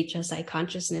heightened HSI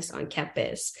consciousness on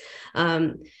campus.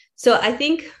 So I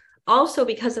think also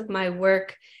because of my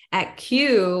work at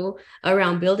Q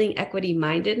around building equity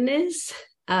mindedness,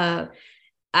 I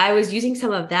was using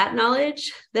some of that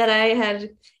knowledge that I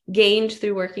had gained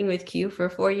through working with Q for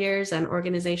 4 years and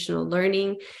organizational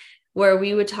learning, where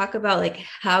we would talk about like,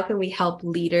 how can we help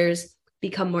leaders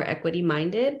become more equity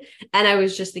minded? And I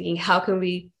was just thinking, how can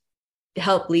we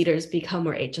help leaders become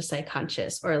more HSI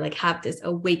conscious, or like have this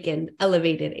awakened,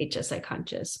 elevated HSI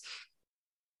conscious?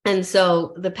 And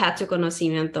so the path to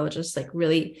conocimiento just like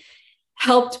really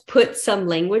helped put some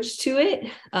language to it,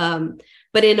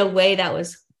 but in a way that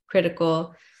was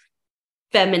critical,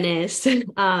 feminist,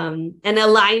 and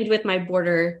aligned with my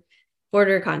border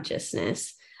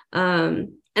consciousness.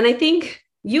 And I think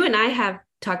you and I have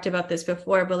talked about this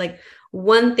before, but like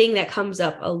one thing that comes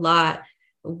up a lot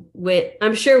with,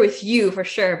 I'm sure with you for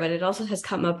sure, but it also has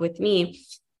come up with me,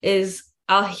 is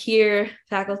I'll hear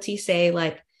faculty say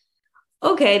like,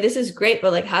 okay, this is great,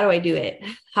 but like, how do I do it?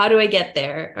 How do I get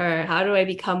there? Or how do I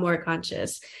become more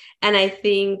conscious? And I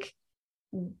think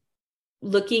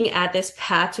looking at this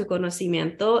path to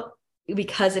conocimiento,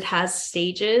 because it has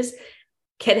stages,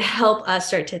 can help us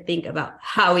start to think about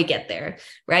how we get there,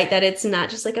 right? That it's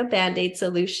not just like a Band-Aid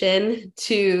solution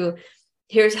to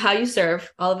here's how you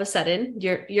serve. All of a sudden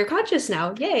you're conscious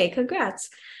now. Yay, congrats.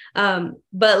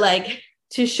 But like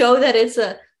to show that it's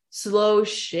a slow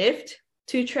shift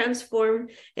to transform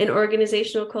an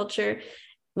organizational culture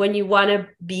when you want to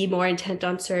be more intent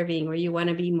on serving, or you want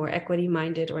to be more equity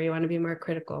minded, or you want to be more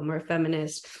critical, more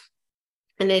feminist.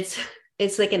 And it's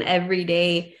like an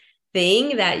everyday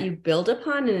thing that you build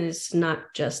upon, and it's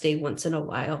not just a once in a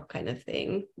while kind of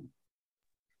thing.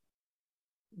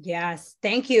 Yes.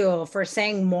 Thank you for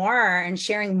saying more and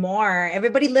sharing more.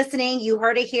 Everybody listening, you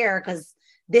heard it here, because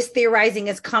this theorizing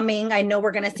is coming. I know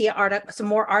we're going to see some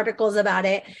more articles about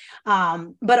it.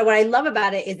 But what I love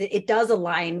about it is that it does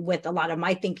align with a lot of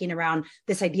my thinking around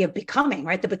this idea of becoming,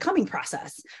 right? The becoming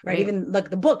process, right? Even like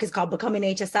the book is called Becoming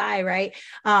HSI, right?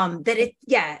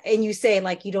 And you say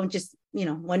like, you don't just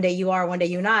one day you are, one day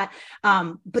you're not.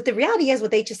 But the reality is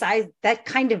with HSI, that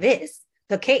kind of is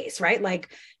the case, right? Like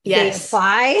they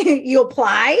apply, you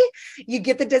apply, you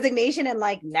get the designation, and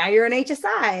like, now you're an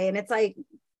HSI. And it's like,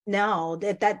 no,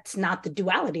 that's not the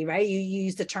duality, right? You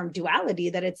use the term duality,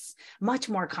 that it's much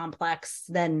more complex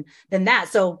than that.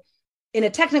 So in a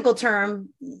technical term,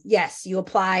 yes, you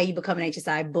apply, you become an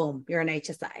HSI, boom, you're an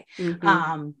HSI.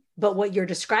 Mm-hmm. But what you're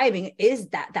describing is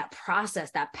that process,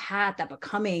 that path, that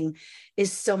becoming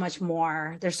is so much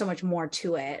more. There's so much more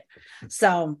to it.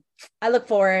 So I look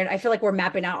forward. I feel like we're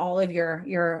mapping out all of your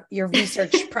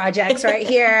research projects right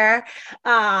here.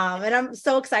 And I'm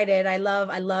so excited. I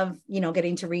love,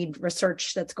 getting to read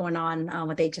research that's going on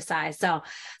with HSI.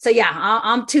 So yeah,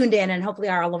 I'm tuned in, and hopefully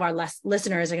all of our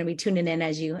listeners are going to be tuning in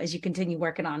as you continue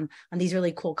working on these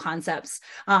really cool concepts.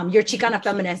 Your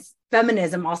Chicana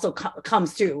feminism also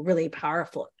comes through really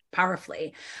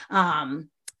powerfully.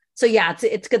 So yeah,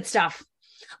 it's good stuff.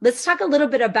 Let's talk a little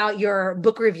bit about your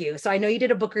book review. So I know you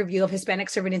did a book review of Hispanic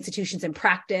Serving Institutions in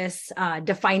Practice,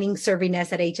 Defining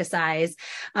Servingness at HSIs.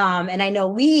 And I know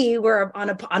we were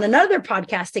on another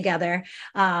podcast together,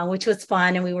 which was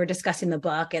fun. And we were discussing the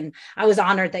book, and I was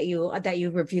honored that you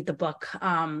reviewed the book.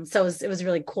 So it was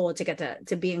really cool to get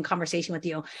to be in conversation with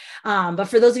you. But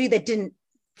for those of you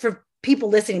for people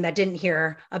listening that didn't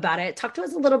hear about it, talk to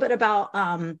us a little bit about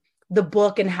the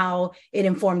book and how it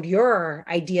informed your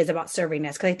ideas about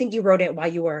servingness. Because I think you wrote it while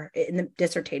you were in the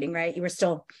dissertating, right? You were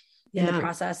still in the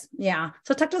process. Yeah.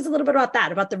 So talk to us a little bit about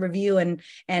that, about the review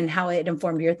and how it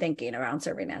informed your thinking around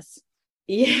servingness.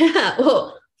 Yeah.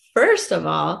 Well, first of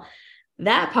all,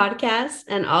 that podcast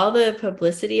and all the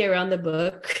publicity around the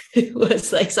book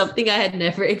was like something I had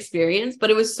never experienced, but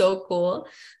it was so cool.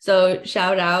 So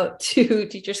shout out to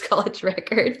Teachers College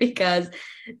Record, because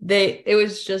it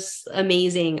was just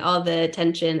amazing. All the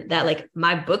attention that like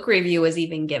my book review was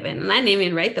even given. And I didn't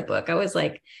even write the book. I was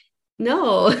like,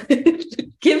 no,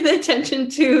 give the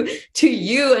attention to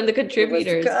you and the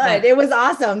contributors. It was good. It was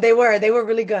awesome. They were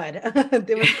really good.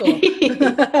 It was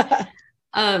cool.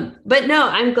 But no,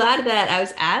 I'm glad that I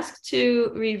was asked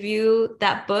to review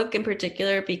that book in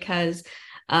particular, because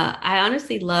I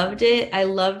honestly loved it. I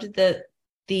loved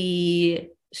the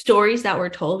stories that were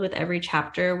told with every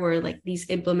chapter were like these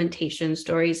implementation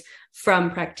stories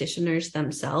from practitioners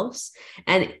themselves.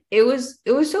 And it was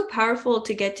so powerful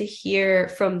to get to hear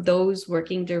from those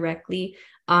working directly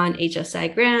on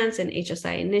HSI grants and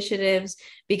HSI initiatives,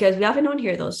 because we often don't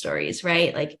hear those stories,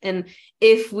 right? Like, and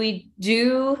if we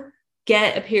do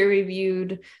get a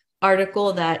peer-reviewed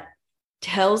article that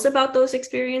tells about those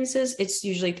experiences, it's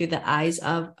usually through the eyes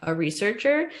of a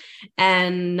researcher.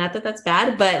 And not that that's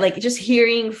bad, but like just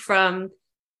hearing from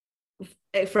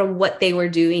what they were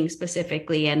doing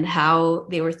specifically and how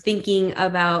they were thinking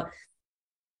about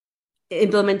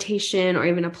implementation or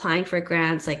even applying for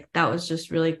grants, like that was just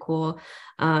really cool.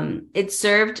 It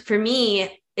served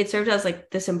as like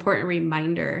this important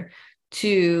reminder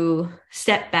to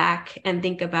step back and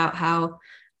think about how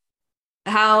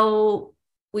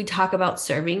we talk about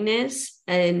servingness,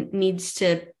 and needs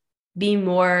to be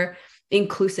more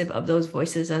inclusive of those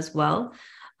voices as well.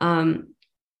 And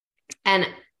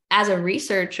as a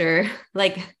researcher,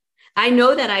 like I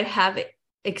know that I have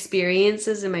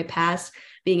experiences in my past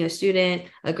being a student,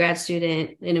 a grad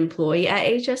student, an employee at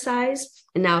HSIs,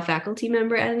 and now a faculty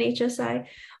member at an HSI.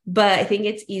 But I think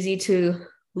it's easy to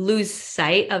lose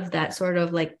sight of that sort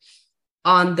of like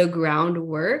on the ground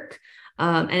work.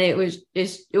 And it was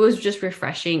just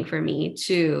refreshing for me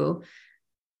to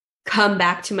come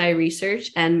back to my research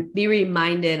and be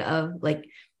reminded of like,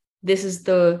 this is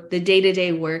the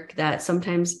day-to-day work that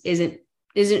sometimes isn't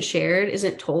shared,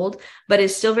 isn't told, but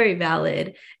is still very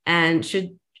valid and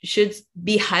should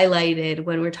be highlighted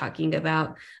when we're talking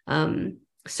about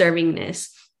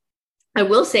servingness. I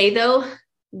will say though,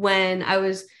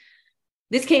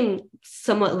 this came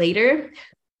somewhat later,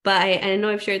 but I know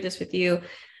I've shared this with you.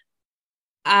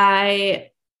 I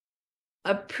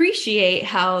appreciate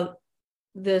how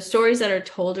the stories that are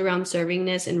told around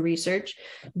servingness and research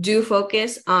do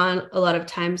focus on a lot of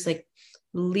times like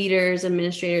leaders,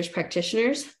 administrators,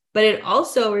 practitioners, but it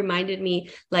also reminded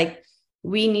me like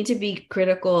we need to be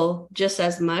critical just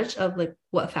as much of like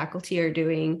what faculty are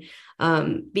doing,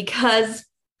 because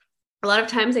a lot of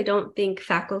times I don't think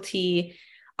faculty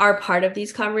are part of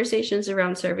these conversations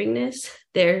around servingness.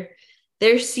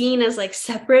 They're seen as like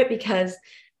separate because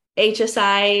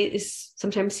HSI is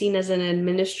sometimes seen as an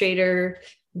administrator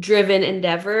driven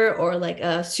endeavor or like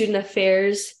a student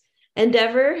affairs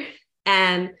endeavor.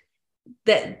 And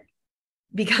that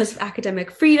because of academic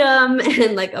freedom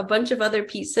and like a bunch of other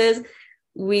pieces,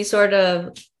 we sort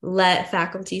of let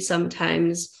faculty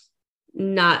sometimes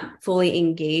not fully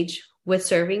engage with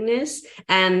servingness.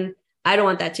 And I don't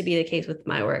want that to be the case with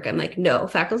my work. I'm like, no,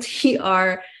 faculty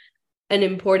are an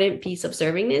important piece of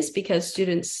servingness because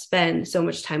students spend so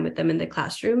much time with them in the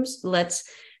classrooms. Let's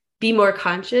be more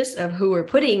conscious of who we're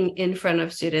putting in front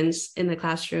of students in the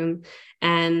classroom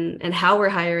and how we're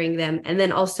hiring them. And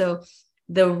then also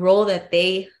the role that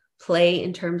they play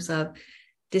in terms of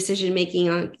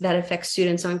decision-making that affects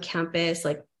students on campus,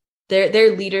 like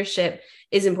their leadership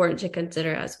is important to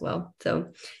consider as well. So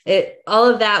all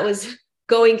of that was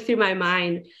going through my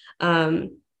mind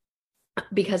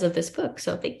because of this book.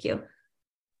 So thank you.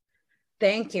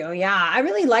 Thank you. Yeah, I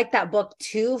really like that book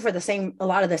too for a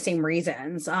lot of the same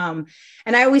reasons. And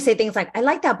I always say things like, I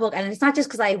like that book. And it's not just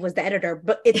because I was the editor,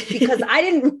 but it's because I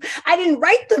didn't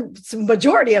write the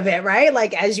majority of it, right?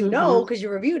 Like, as you know, because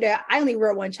you reviewed it, I only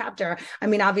wrote one chapter. I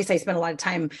mean, obviously I spent a lot of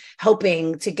time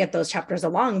helping to get those chapters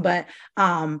along, but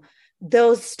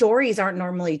those stories aren't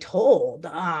normally told.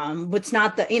 It's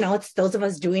not it's those of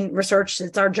us doing research.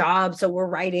 It's our job. So we're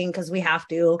writing because we have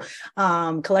to,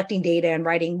 collecting data and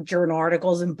writing journal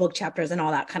articles and book chapters and all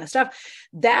that kind of stuff.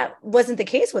 That wasn't the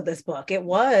case with this book. It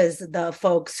was the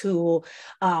folks who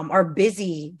are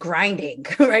busy grinding,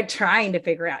 right? Trying to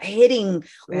figure out, hitting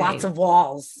lots of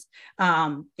walls.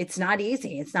 It's not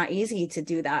easy. It's not easy to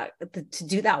do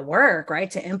that work,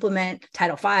 right? To implement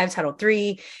Title V, Title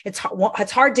III. It's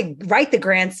hard to write the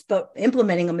grants, but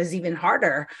implementing them is even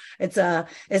harder. It's a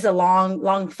long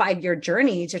 5-year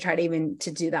journey to try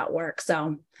to do that work.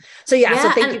 So yeah.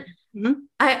 So thank you. Mm-hmm.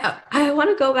 I want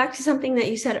to go back to something that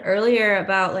you said earlier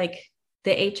about like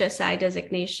the HSI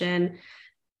designation,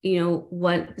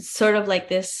 what sort of like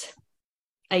this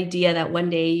idea that one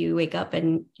day you wake up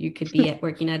and you could be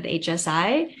working at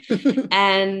HSI.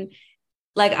 And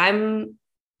like,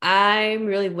 I'm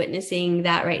really witnessing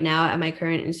that right now at my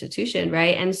current institution.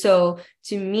 Right. And so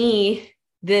to me,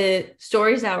 the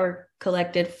stories that were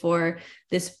collected for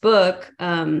this book,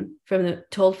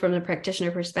 told from the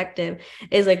practitioner perspective,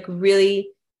 is like really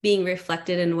being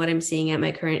reflected in what I'm seeing at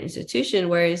my current institution,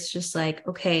 where it's just like,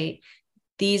 okay,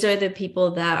 these are the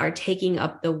people that are taking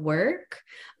up the work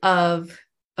of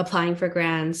applying for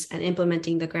grants and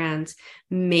implementing the grants.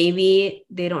 Maybe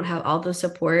they don't have all the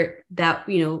support that,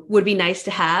 would be nice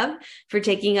to have for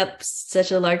taking up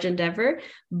such a large endeavor,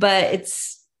 but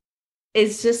it's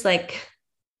just like,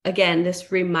 again,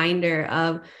 this reminder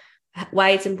of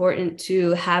why it's important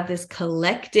to have this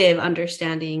collective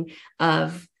understanding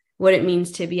of what it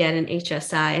means to be at an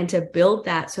HSI and to build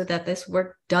that so that this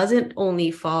work doesn't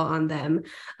only fall on them,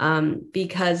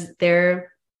 because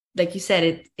they're, like you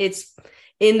said, it's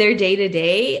in their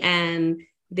day-to-day and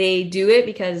they do it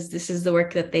because this is the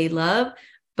work that they love.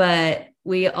 But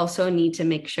we also need to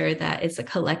make sure that it's a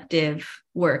collective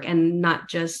work and not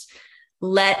just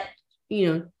let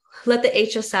the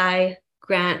HSI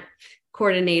grant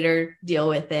coordinator deal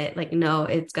with it. Like, no,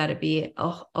 it's got to be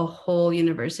a whole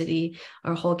university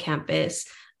or whole campus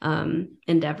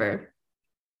endeavor.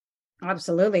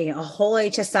 Absolutely. A whole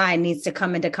HSI needs to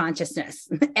come into consciousness.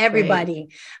 Everybody.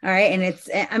 Right. All right. And it's,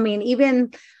 I mean,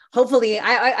 even hopefully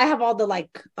I have all the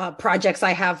projects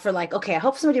I have for okay, I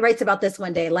hope somebody writes about this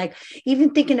one day. Like,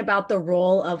 even thinking about the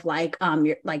role of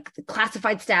your, the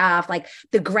classified staff, like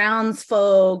the grounds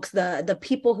folks, the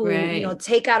people who,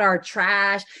 take out our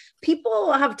trash.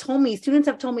 Students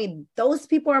have told me those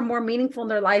people are more meaningful in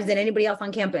their lives than anybody else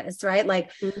on campus, right?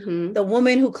 Like the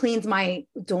woman who cleans my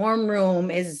dorm room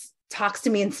talks to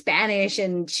me in Spanish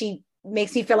and she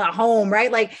makes me feel at home, right?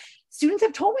 Like, students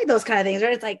have told me those kind of things,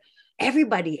 right? It's like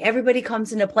everybody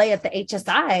comes into play at the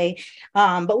HSI.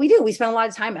 But we spend a lot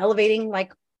of time elevating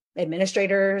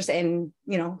administrators and,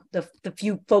 the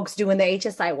few folks doing the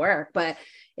HSI work, but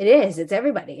it's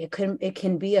everybody. It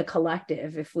can be a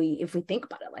collective if we think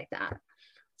about it like that.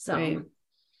 So, right.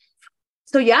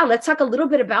 So yeah, let's talk a little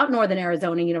bit about Northern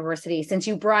Arizona University. Since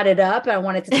you brought it up, I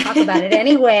wanted to talk about it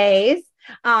anyways.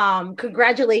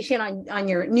 Congratulations on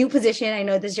your new position. I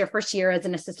know this is your first year as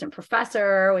an assistant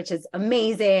professor, which is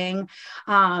amazing.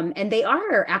 And they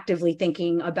are actively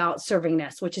thinking about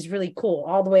servingness, which is really cool,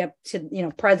 all the way up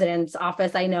to, president's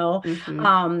office, I know.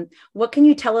 Mm-hmm. What can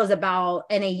you tell us about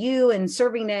NAU and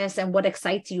servingness, and what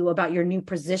excites you about your new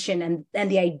position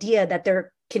and the idea that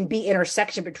there can be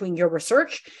intersection between your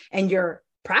research and your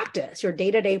practice, your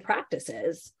day-to-day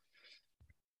practices?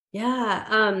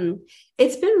 Yeah.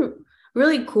 It's been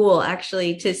really cool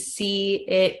actually to see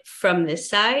it from this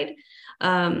side.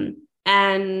 But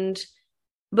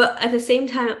at the same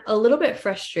time, a little bit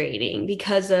frustrating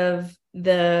because of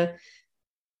the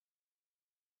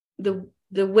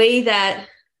way that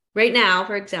right now,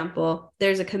 for example,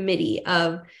 there's a committee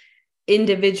of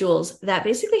individuals that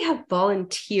basically have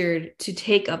volunteered to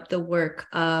take up the work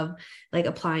of like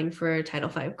applying for a Title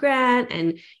V grant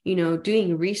and, you know,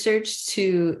 doing research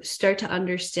to start to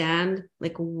understand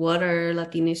like what our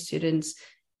Latino students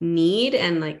need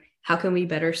and like how can we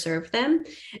better serve them.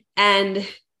 And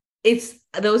it's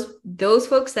those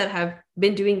folks that have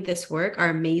been doing this work are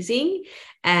amazing.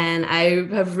 And I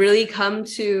have really come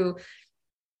to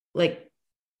like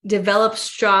develop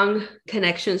strong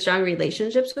connections, strong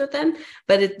relationships with them.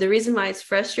 But the reason why it's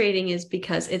frustrating is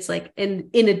because it's like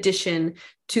in addition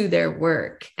to their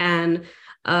work. And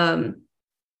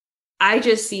I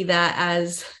just see that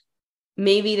as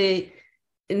maybe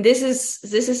and this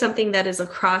is something that is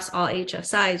across all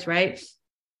HSIs, right?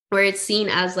 Where it's seen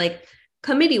as like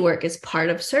committee work is part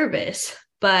of service.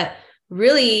 But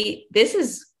really, this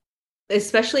is,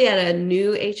 especially at a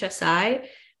new HSI,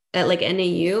 at like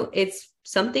NAU, it's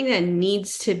something that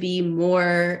needs to be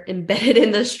more embedded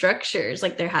in the structures.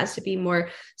 Like there has to be more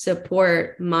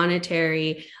support,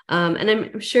 monetary. And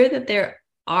I'm sure that there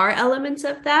are elements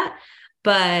of that,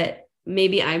 but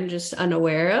maybe I'm just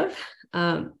unaware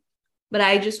of. But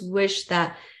I just wish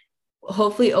that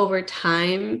hopefully over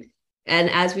time, and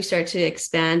as we start to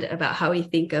expand about how we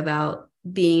think about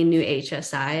being a new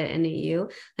HSI at NAU,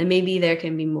 then maybe there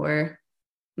can be more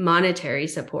monetary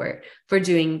support for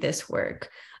doing this work.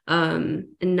 And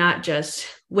not just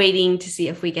waiting to see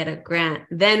if we get a grant,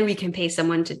 then we can pay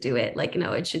someone to do it. Like,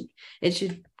 no, it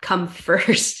should come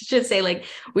first. It should say like,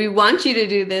 we want you to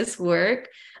do this work.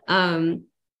 And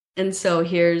so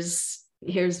here's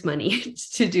money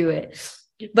to do it.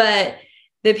 But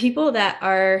the people that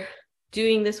are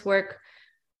doing this work,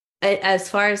 as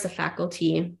far as the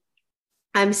faculty,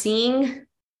 I'm seeing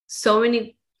so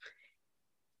many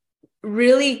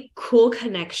really cool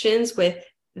connections with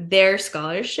their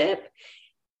scholarship,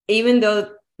 even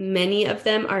though many of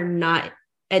them are not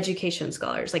education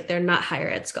scholars, like they're not higher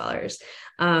ed scholars.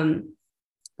 Like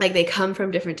they come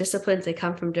from different disciplines, they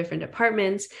come from different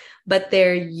departments, but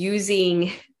they're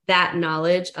using that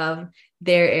knowledge of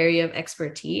their area of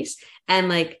expertise and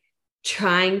like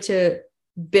trying to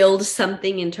build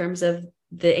something in terms of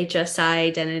the HSI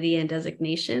identity and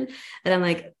designation. And I'm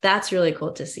like, that's really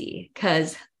cool to see,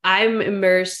 because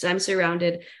I'm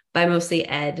surrounded by mostly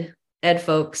ed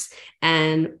folks,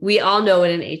 and we all know what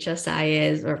an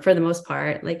HSI is, or for the most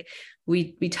part, like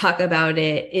we talk about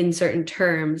it in certain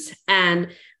terms. And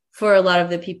for a lot of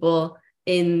the people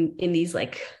in these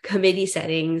like committee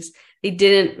settings, they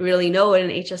didn't really know what an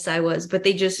HSI was, but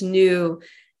they just knew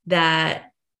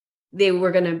that they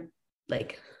were going to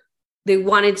they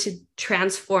wanted to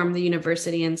transform the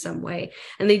university in some way.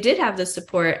 And they did have the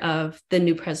support of the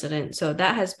new president. So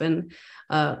that has been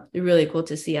really cool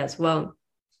to see as well.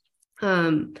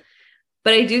 But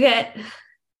I do get,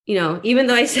 you know, even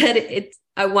though I said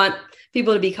I want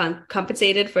people to be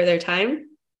compensated for their time,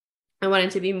 I want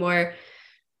it to be more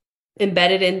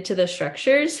embedded into the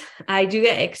structures. I do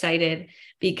get excited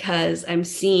because I'm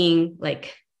seeing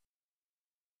like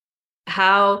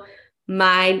how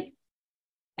my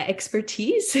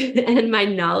expertise and my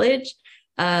knowledge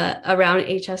around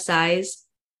HSIs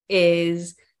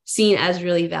is seen as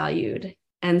really valued.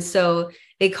 And so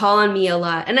they call on me a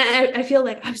lot. And I feel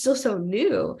like I'm still so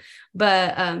new,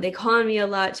 but they call on me a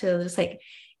lot to just like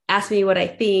ask me what I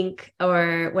think,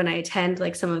 or when I attend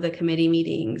like some of the committee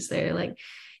meetings, they're like,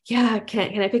 yeah,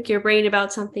 can I pick your brain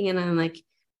about something? And I'm like,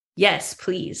 yes,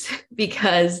 please,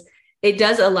 because it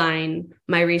does align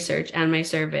my research and my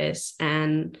service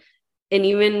and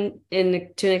even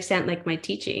to an extent, like my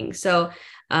teaching. So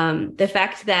the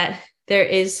fact that there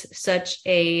is such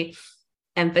a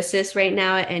emphasis right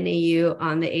now at NAU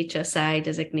on the HSI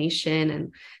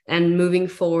designation and moving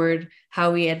forward,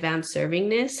 how we advance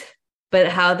servingness, but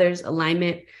how there's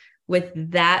alignment with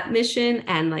that mission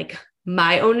and like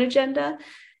my own agenda.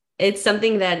 It's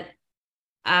something that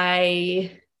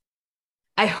I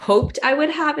hoped I would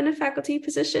have in a faculty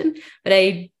position, but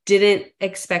I didn't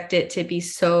expect it to be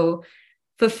so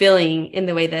fulfilling in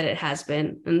the way that it has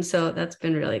been. And so that's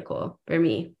been really cool for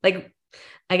me. Like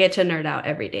I get to nerd out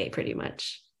every day pretty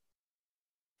much.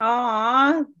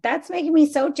 Aw, that's making me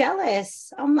so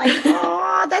jealous. I'm like,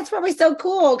 oh, that's probably so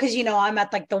cool. Cause you know, I'm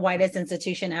at like the whitest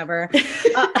institution ever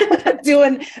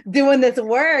doing this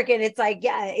work. And it's like,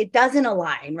 yeah, it doesn't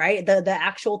align, right? The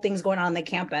actual things going on the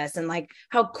campus, and like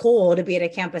how cool to be at a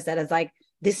campus that is like,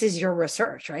 this is your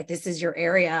research, right? This is your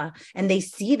area. And they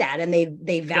see that and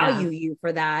they value you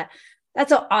for that.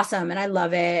 That's so awesome. And I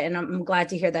love it. And I'm glad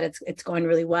to hear that it's going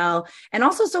really well. And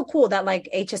also so cool that like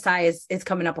HSI is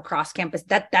coming up across campus.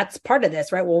 That's part of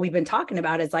this, right? What we've been talking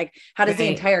about is like, how does the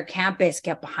entire campus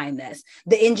get behind this?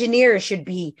 The engineers should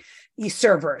be,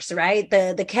 servers, right?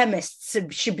 The chemists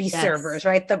should be servers,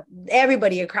 right?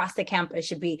 Everybody across the campus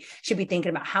should be thinking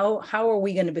about how are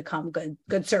we going to become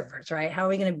good servers, right? How are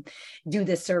we going to do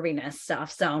this servingness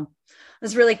stuff? So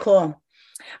it's really cool.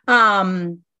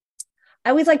 I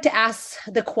always like to ask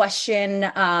the question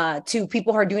to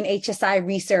people who are doing HSI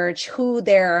research, who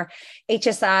their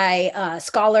HSI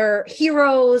scholar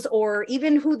heroes, or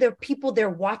even who the people they're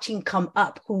watching come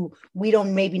up, who we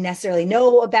don't maybe necessarily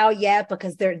know about yet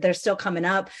because they're still coming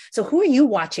up. So who are you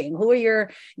watching? Who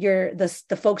are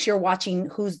the folks you're watching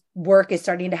whose work is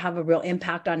starting to have a real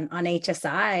impact on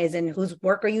HSIs, and whose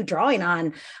work are you drawing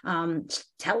on?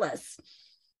 Tell us.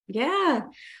 Yeah.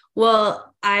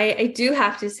 Well, I do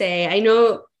have to say, I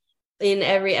know in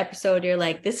every episode you're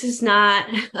like, this is not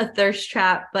a thirst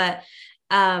trap, but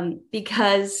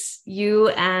because you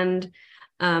and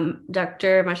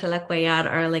Dr. Marcela Cuellar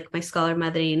are like my scholar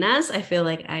madrinas, I feel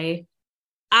like I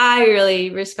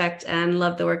really respect and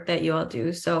love the work that you all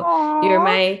do. So Aww. You're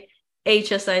my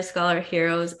HSI scholar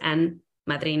heroes and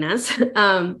madrinas.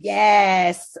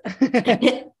 Yes.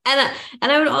 and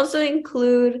I would also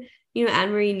include,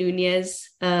 Anne-Marie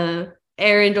Nunez,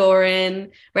 Erin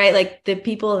Doran, right? Like the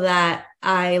people that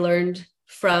I learned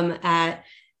from at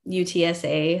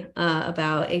UTSA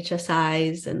about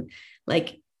HSIs, and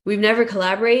like we've never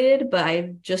collaborated, but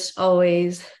I've just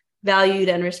always valued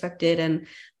and respected and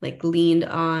like leaned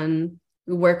on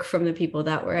work from the people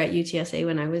that were at UTSA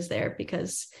when I was there,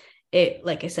 because it,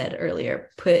 like I said earlier,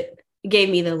 gave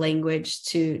me the language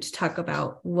to talk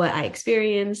about what I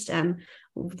experienced and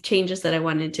changes that I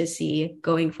wanted to see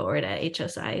going forward at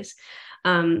HSIs.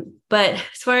 But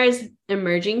as far as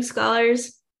emerging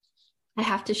scholars, I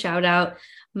have to shout out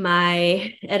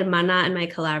my hermana and my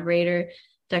collaborator,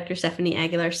 Dr. Stephanie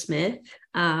Aguilar-Smith.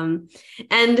 And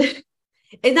it's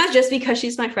not just because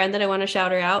she's my friend that I want to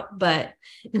shout her out, but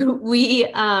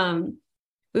we've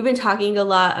been talking a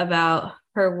lot about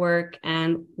her work,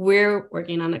 and we're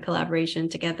working on a collaboration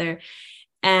together.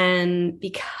 And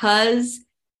because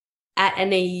at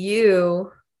NAU,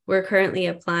 we're currently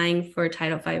applying for a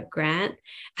Title V grant,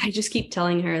 I just keep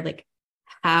telling her like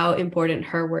how important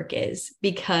her work is,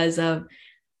 because of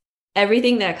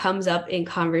everything that comes up in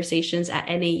conversations at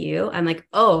NAU. I'm like,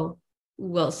 oh,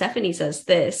 well, Stephanie says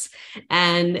this,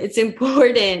 and it's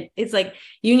important. It's like,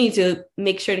 you need to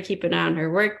make sure to keep an eye on her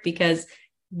work, because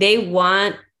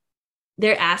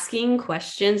they're asking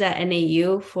questions at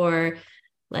NAU for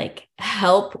like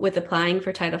help with applying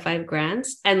for Title V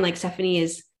grants. And like Stephanie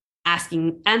is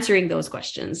answering those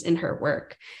questions in her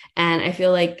work. And I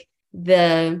feel like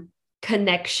the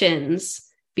connections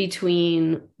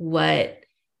between what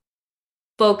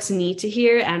folks need to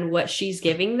hear and what she's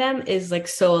giving them is like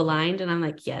so aligned. And I'm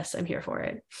like, yes, I'm here for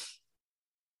it.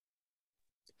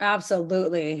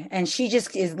 Absolutely. And she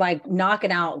just is like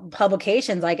knocking out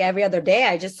publications like every other day.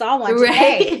 I just saw one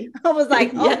today. I was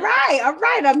like, all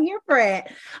right, I'm here for it.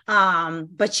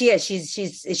 But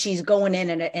she's going in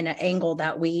an angle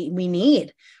that we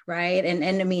need, right?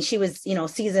 And I mean, she was,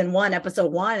 season 1,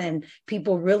 episode 1, and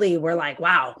people really were like,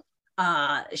 wow.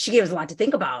 She gave us a lot to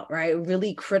think about, right?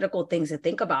 Really critical things to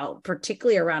think about,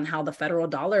 particularly around how the federal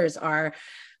dollars are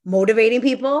motivating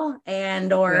people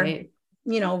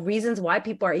reasons why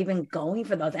people are even going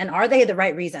for those, and are they the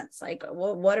right reasons? Like,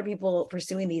 what are people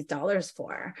pursuing these dollars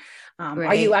for?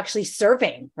 Are you actually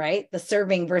serving, right? The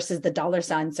serving versus the dollar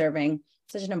sign serving,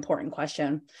 such an important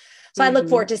question. So I look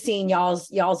forward to seeing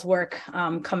y'all's work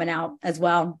coming out as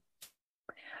well.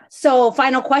 So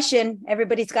final question,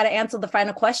 everybody's got to answer the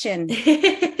final question.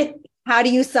 How do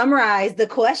you summarize the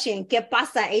question? ¿Qué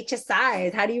pasa,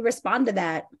 HSIs? How do you respond to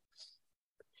that?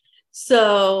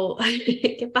 So,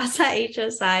 ¿qué pasa,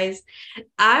 HSIs?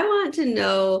 I want to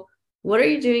know, what are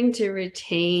you doing to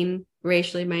retain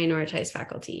racially minoritized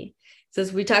faculty? So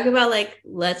as we talk about, like,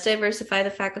 let's diversify the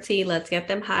faculty, let's get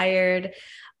them hired,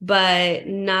 but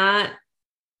not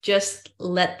just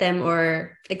let them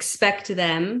or expect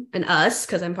them and us,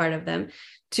 because I'm part of them,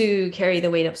 to carry the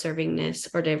weight of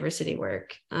servingness or diversity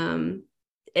work. And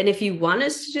if you want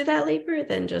us to do that labor,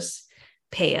 then just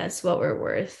pay us what we're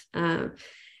worth.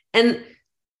 And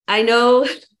I know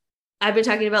I've been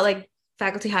talking about like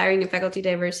faculty hiring and faculty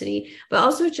diversity, but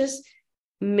also just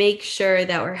make sure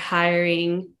that we're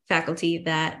hiring faculty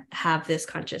that have this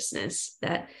consciousness,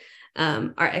 that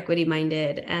are equity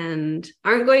minded and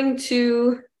aren't going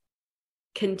to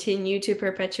continue to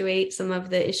perpetuate some of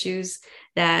the issues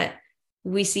that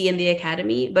we see in the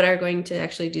academy, but are going to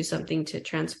actually do something to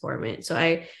transform it. So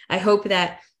I hope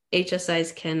that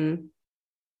HSIs can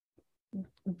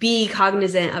be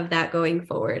cognizant of that going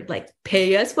forward, like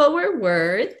pay us what we're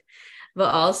worth,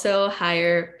 but also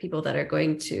hire people that are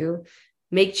going to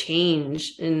make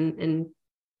change and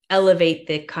elevate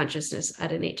the consciousness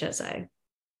at an HSI.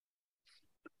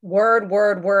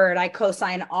 Word. I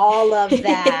co-sign all of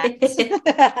that.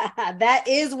 That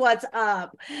is what's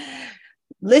up.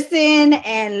 Listen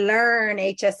and learn,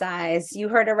 HSIs. You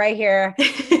heard it right here.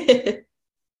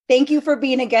 Thank you for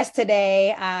being a guest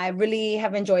today. I really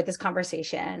have enjoyed this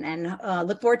conversation and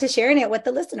look forward to sharing it with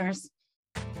the listeners.